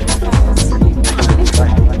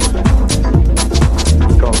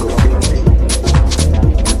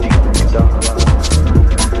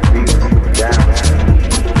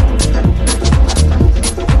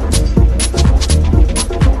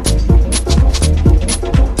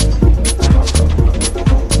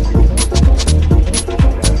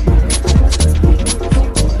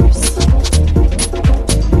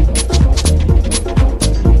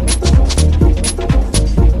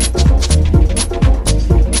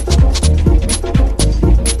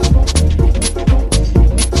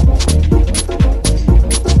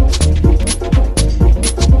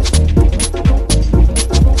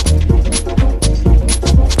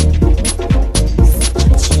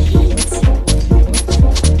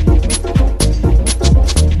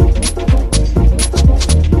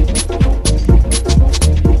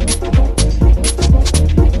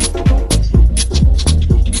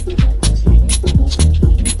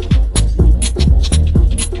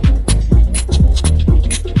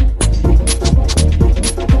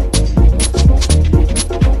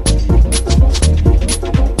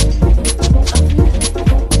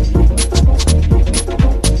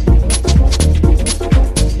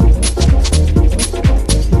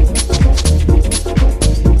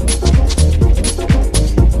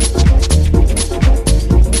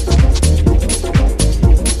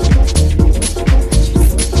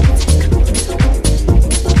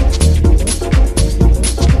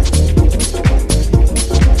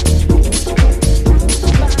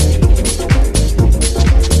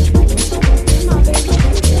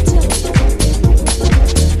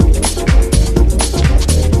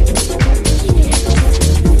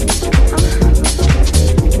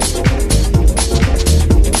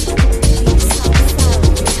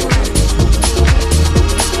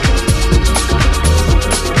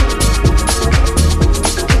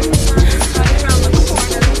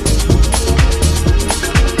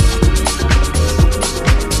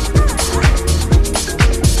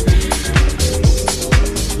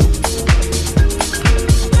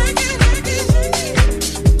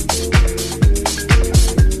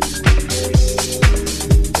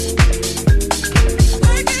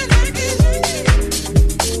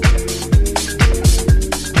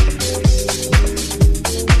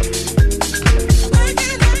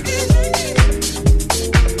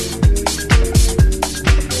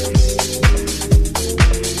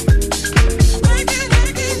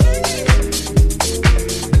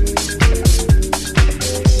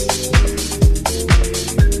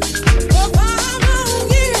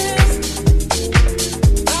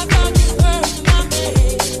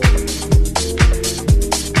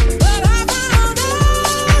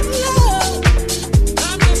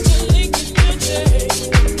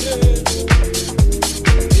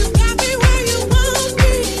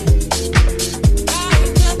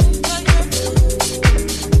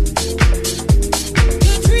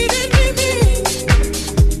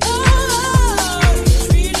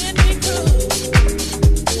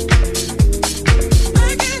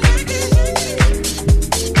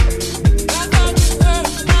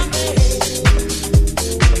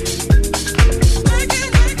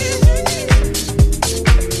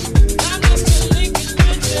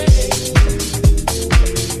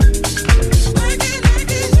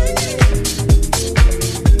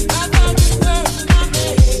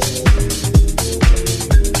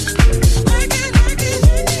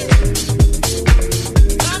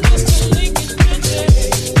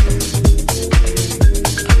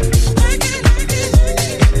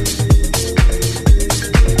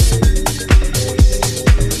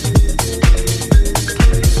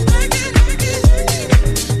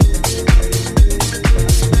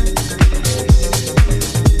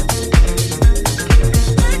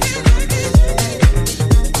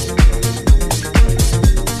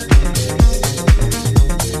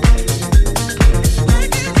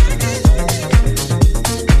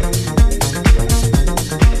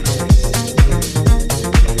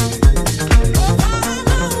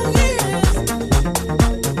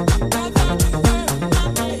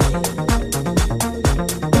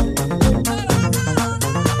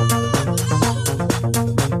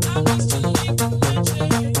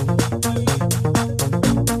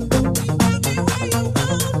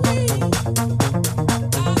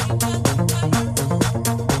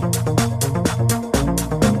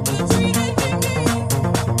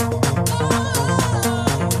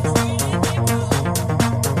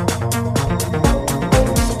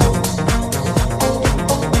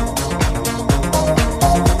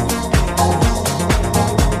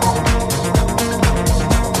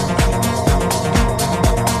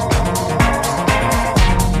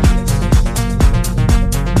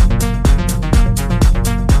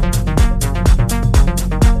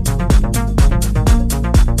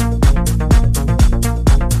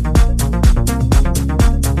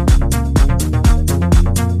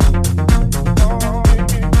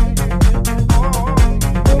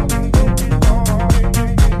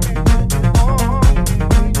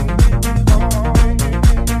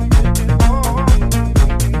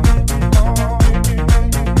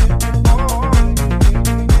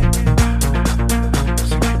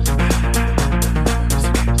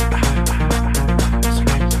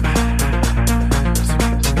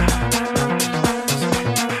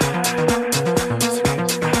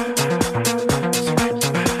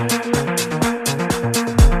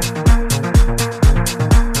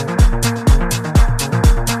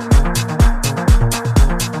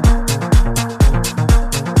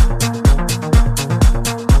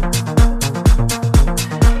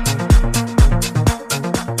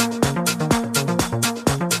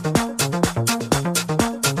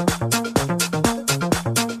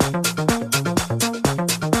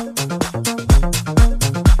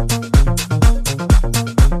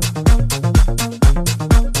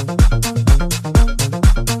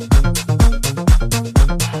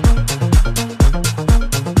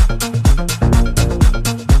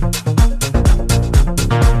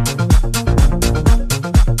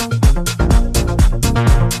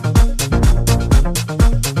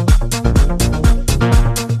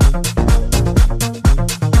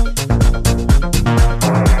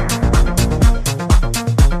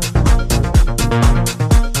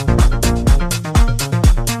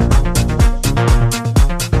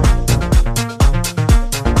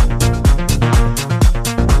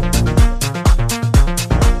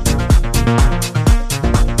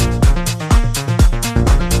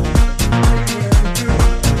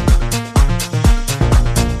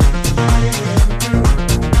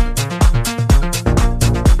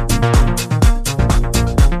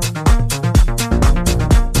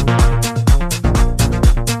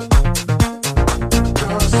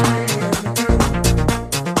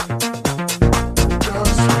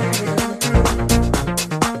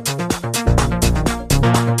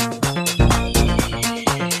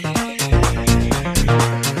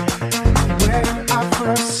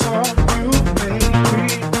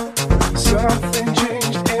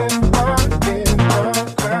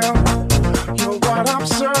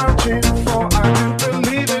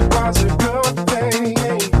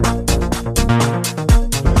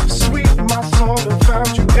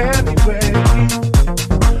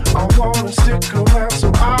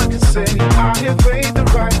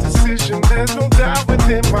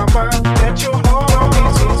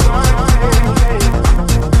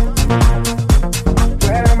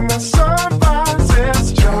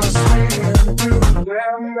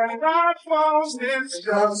 It's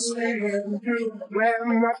just me and you.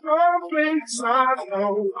 When the conflicts are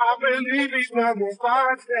low, I believe he's gonna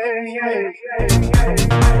find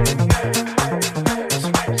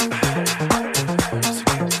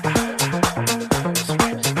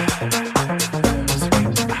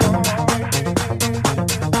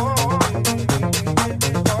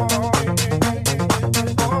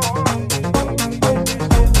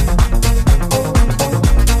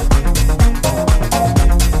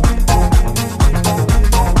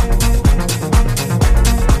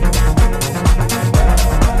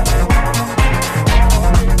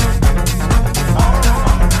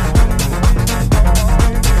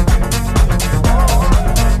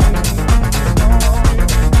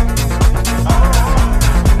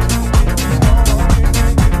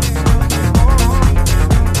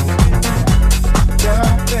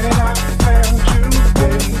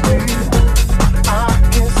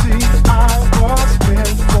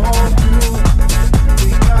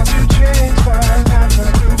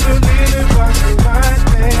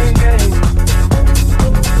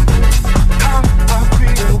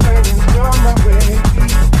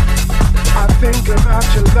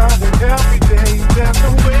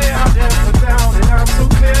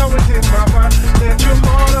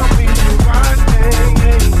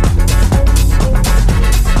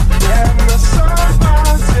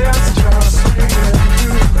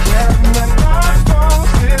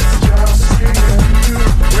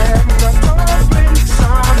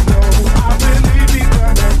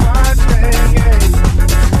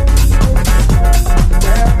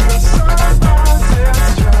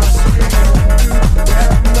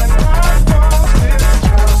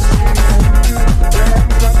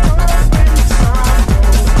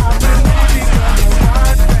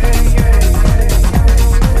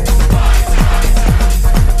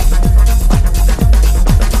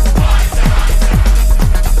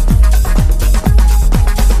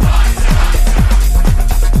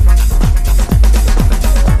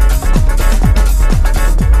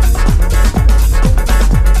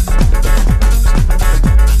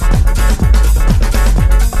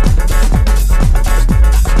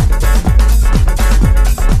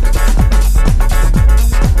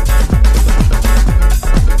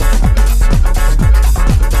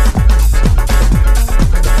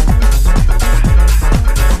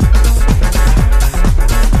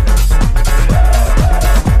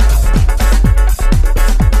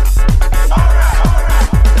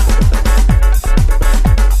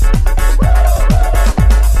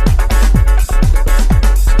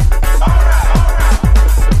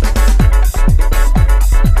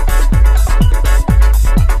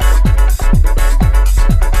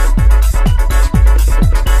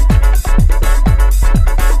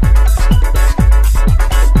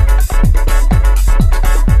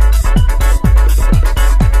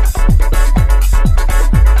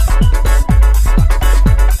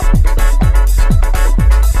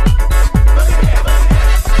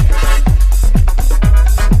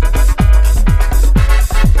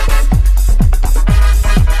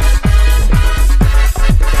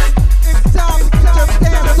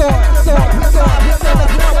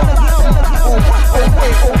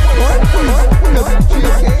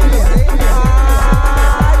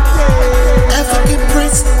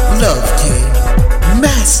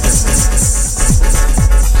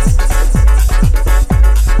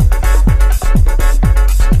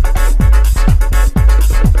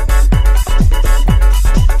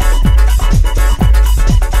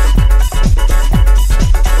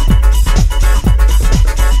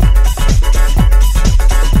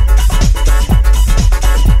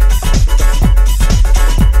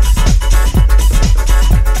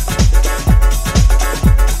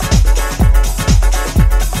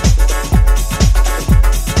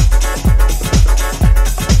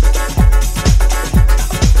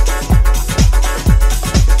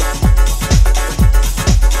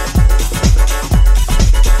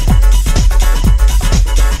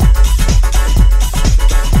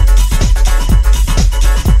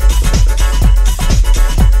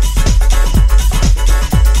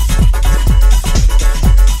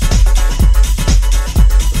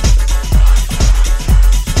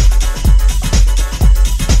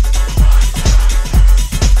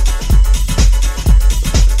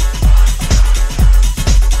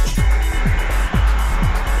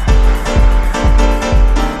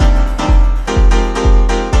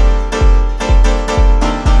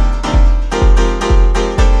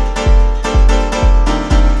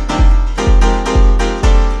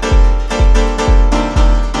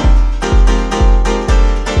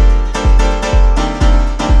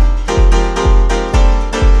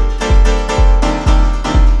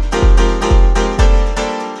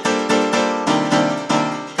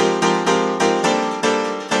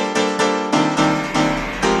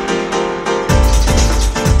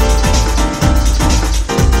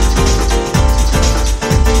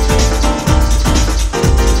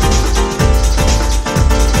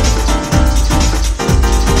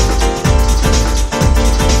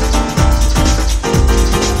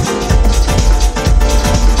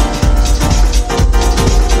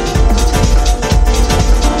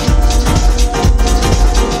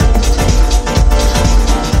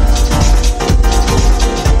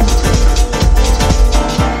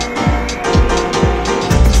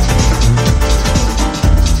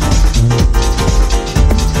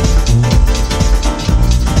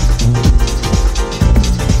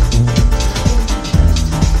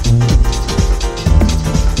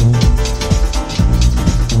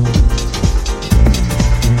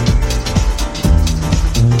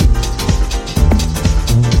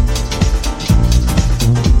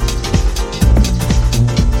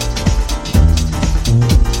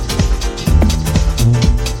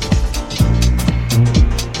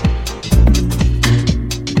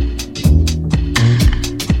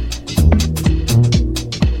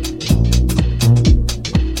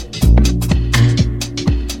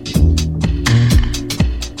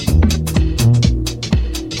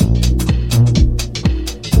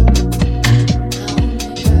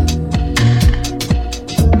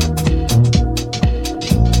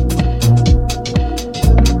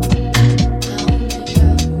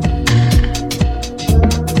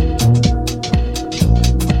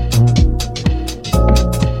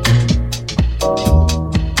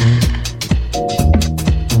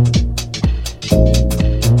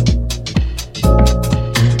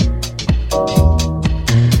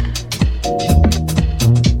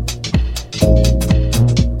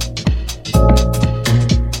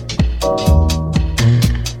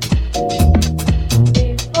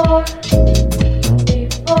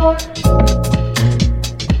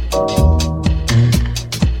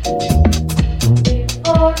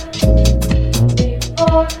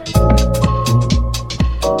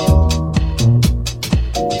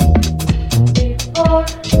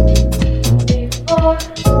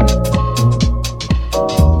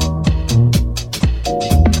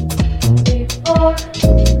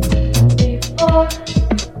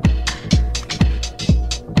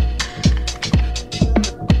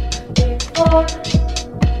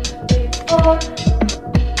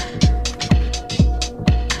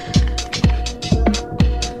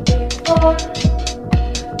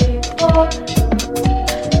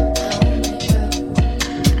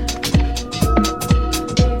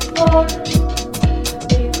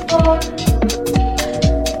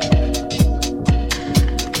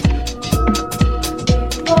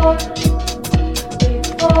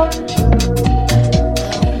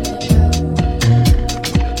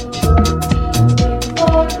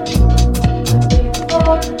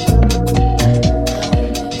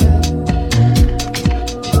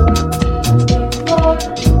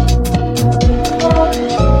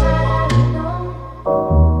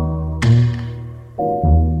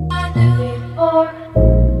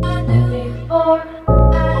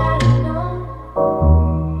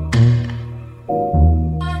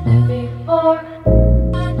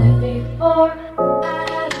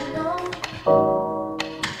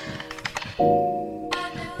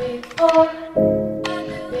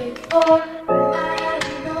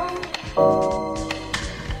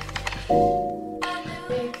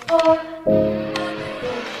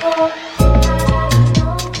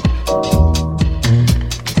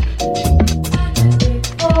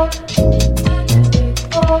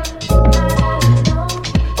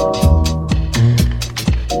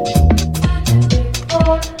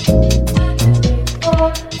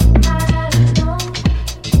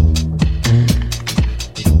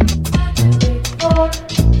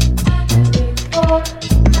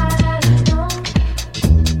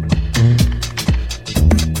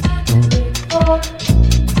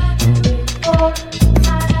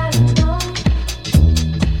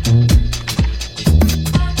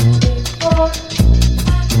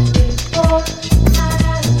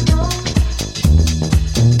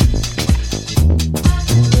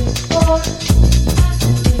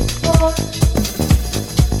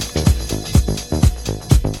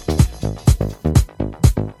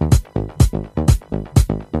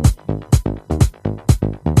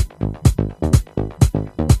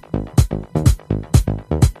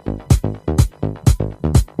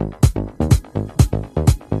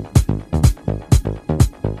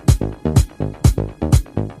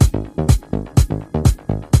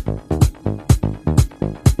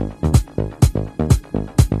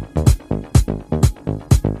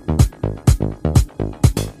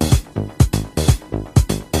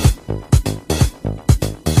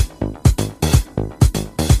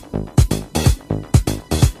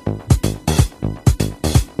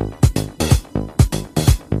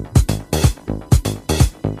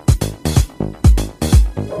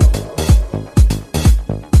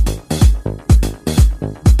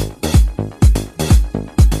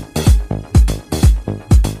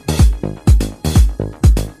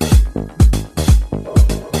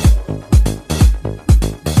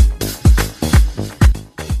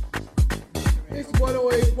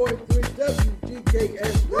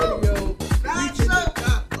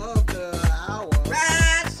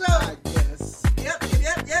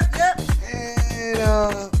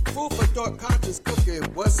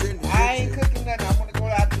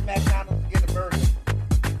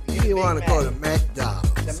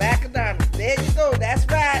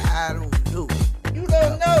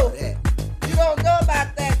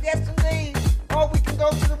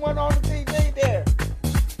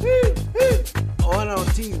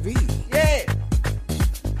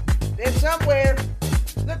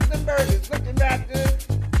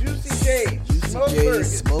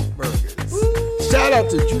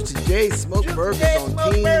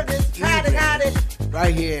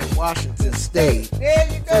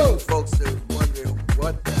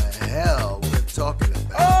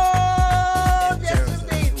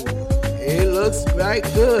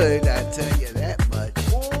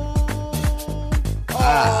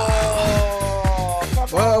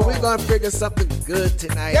Something good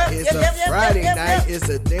tonight. It's a Friday night. It's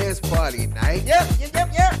a dance party night.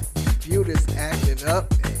 Computers acting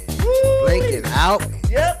up and blinking out.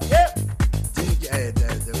 DJ,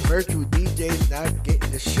 the virtual DJ's not getting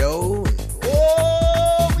the show.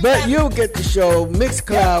 But you'll get the show.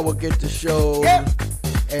 Mixcloud will get the show.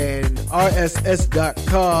 And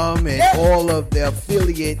RSS.com and all of the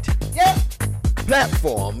affiliate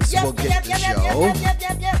platforms will get the show.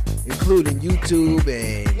 Including YouTube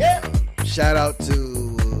and shout out to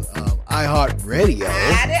iHeartRadio.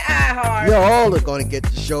 You all are going to get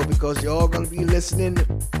the show because you're all going to be listening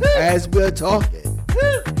as we're talking.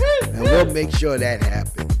 And we'll make sure that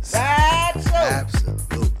happens.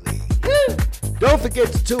 Absolutely. Don't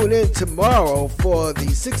forget to tune in tomorrow for the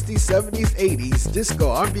 60s, 70s, 80s disco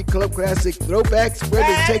R&B club classic throwbacks where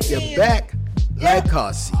they take you back like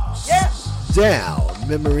car seats. Down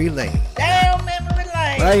memory lane.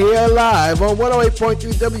 Right here live on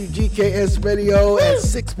 108.3 WGKS Radio at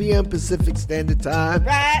 6 p.m. Pacific Standard Time.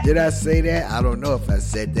 Right. Did I say that? I don't know if I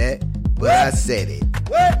said that, but I said it.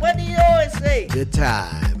 What do you always say? The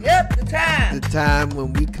time. Yep, the time. The time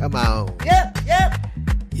when we come out. Yep.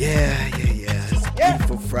 Yeah. It's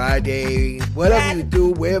beautiful Friday. Whatever you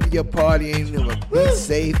do, wherever you're partying, be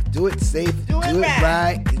safe. Do it safe. Do it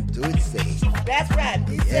right. And do it safe. That's right.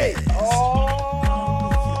 Be safe. Oh.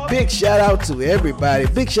 Big shout out to everybody.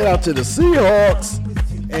 Big shout out to the Seahawks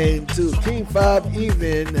and to Team 5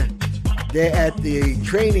 even. They're at the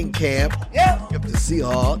training camp of the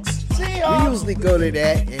Seahawks. We usually go to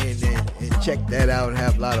that and check that out and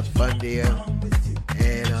have a lot of fun there.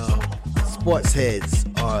 And sports heads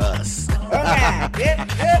are us. Alright.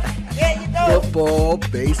 Yeah, you know. Football,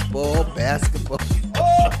 baseball, basketball.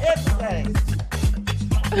 Oh, everything.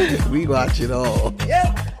 We watch it all.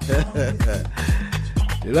 Yep.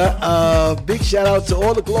 Big shout out to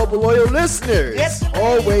all the global loyal listeners. Yes,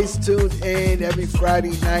 always tuned in every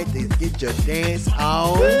Friday night to get your dance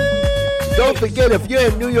on. Don't forget, if you're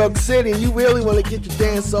in New York City and you really want to get your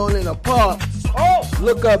dance on in a park,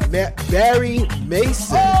 look up Barry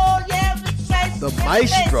Mason. Oh, yeah, the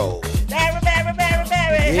Maestro.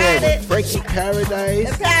 Barry. Yeah, with Frankie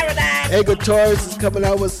Paradise. The Paradise. Edgar Torres is coming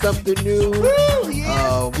out with something new. Woo,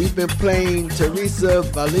 yeah. We've been playing Teresa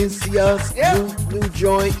Valencia's new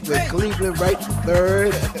joint with Cleveland Wright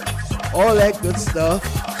III. All that good stuff.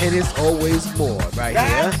 And it's always more right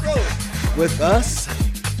here with us.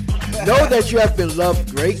 Know that you have been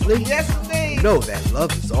loved greatly. Yes, indeed. Know that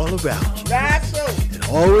love is all around you. That's so. And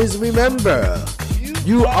always remember,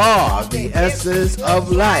 you are the essence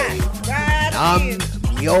of life. I'm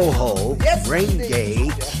Yoho,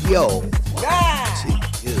 Renge, Yo. To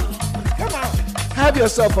you. Come on. Have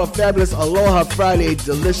yourself a fabulous Aloha Friday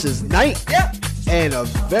delicious night. Yep. And a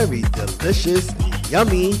very delicious,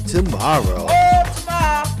 yummy tomorrow. Oh,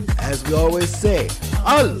 tomorrow. As we always say,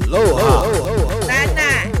 aloha.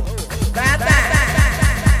 Night. Bye-bye.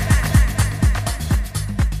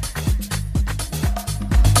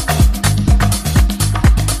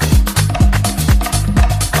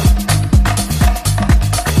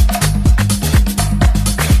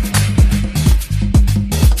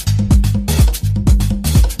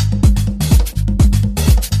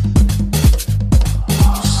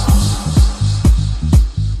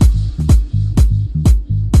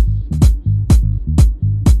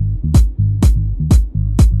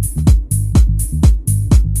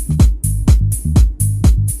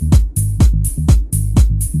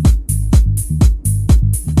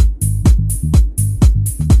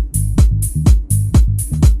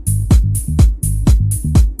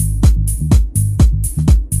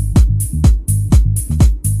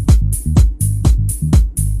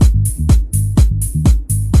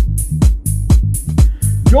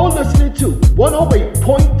 You're listening to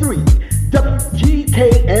 108.3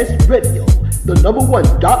 WGKS Radio, the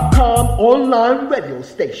 #1.com online radio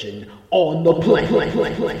station on the planet.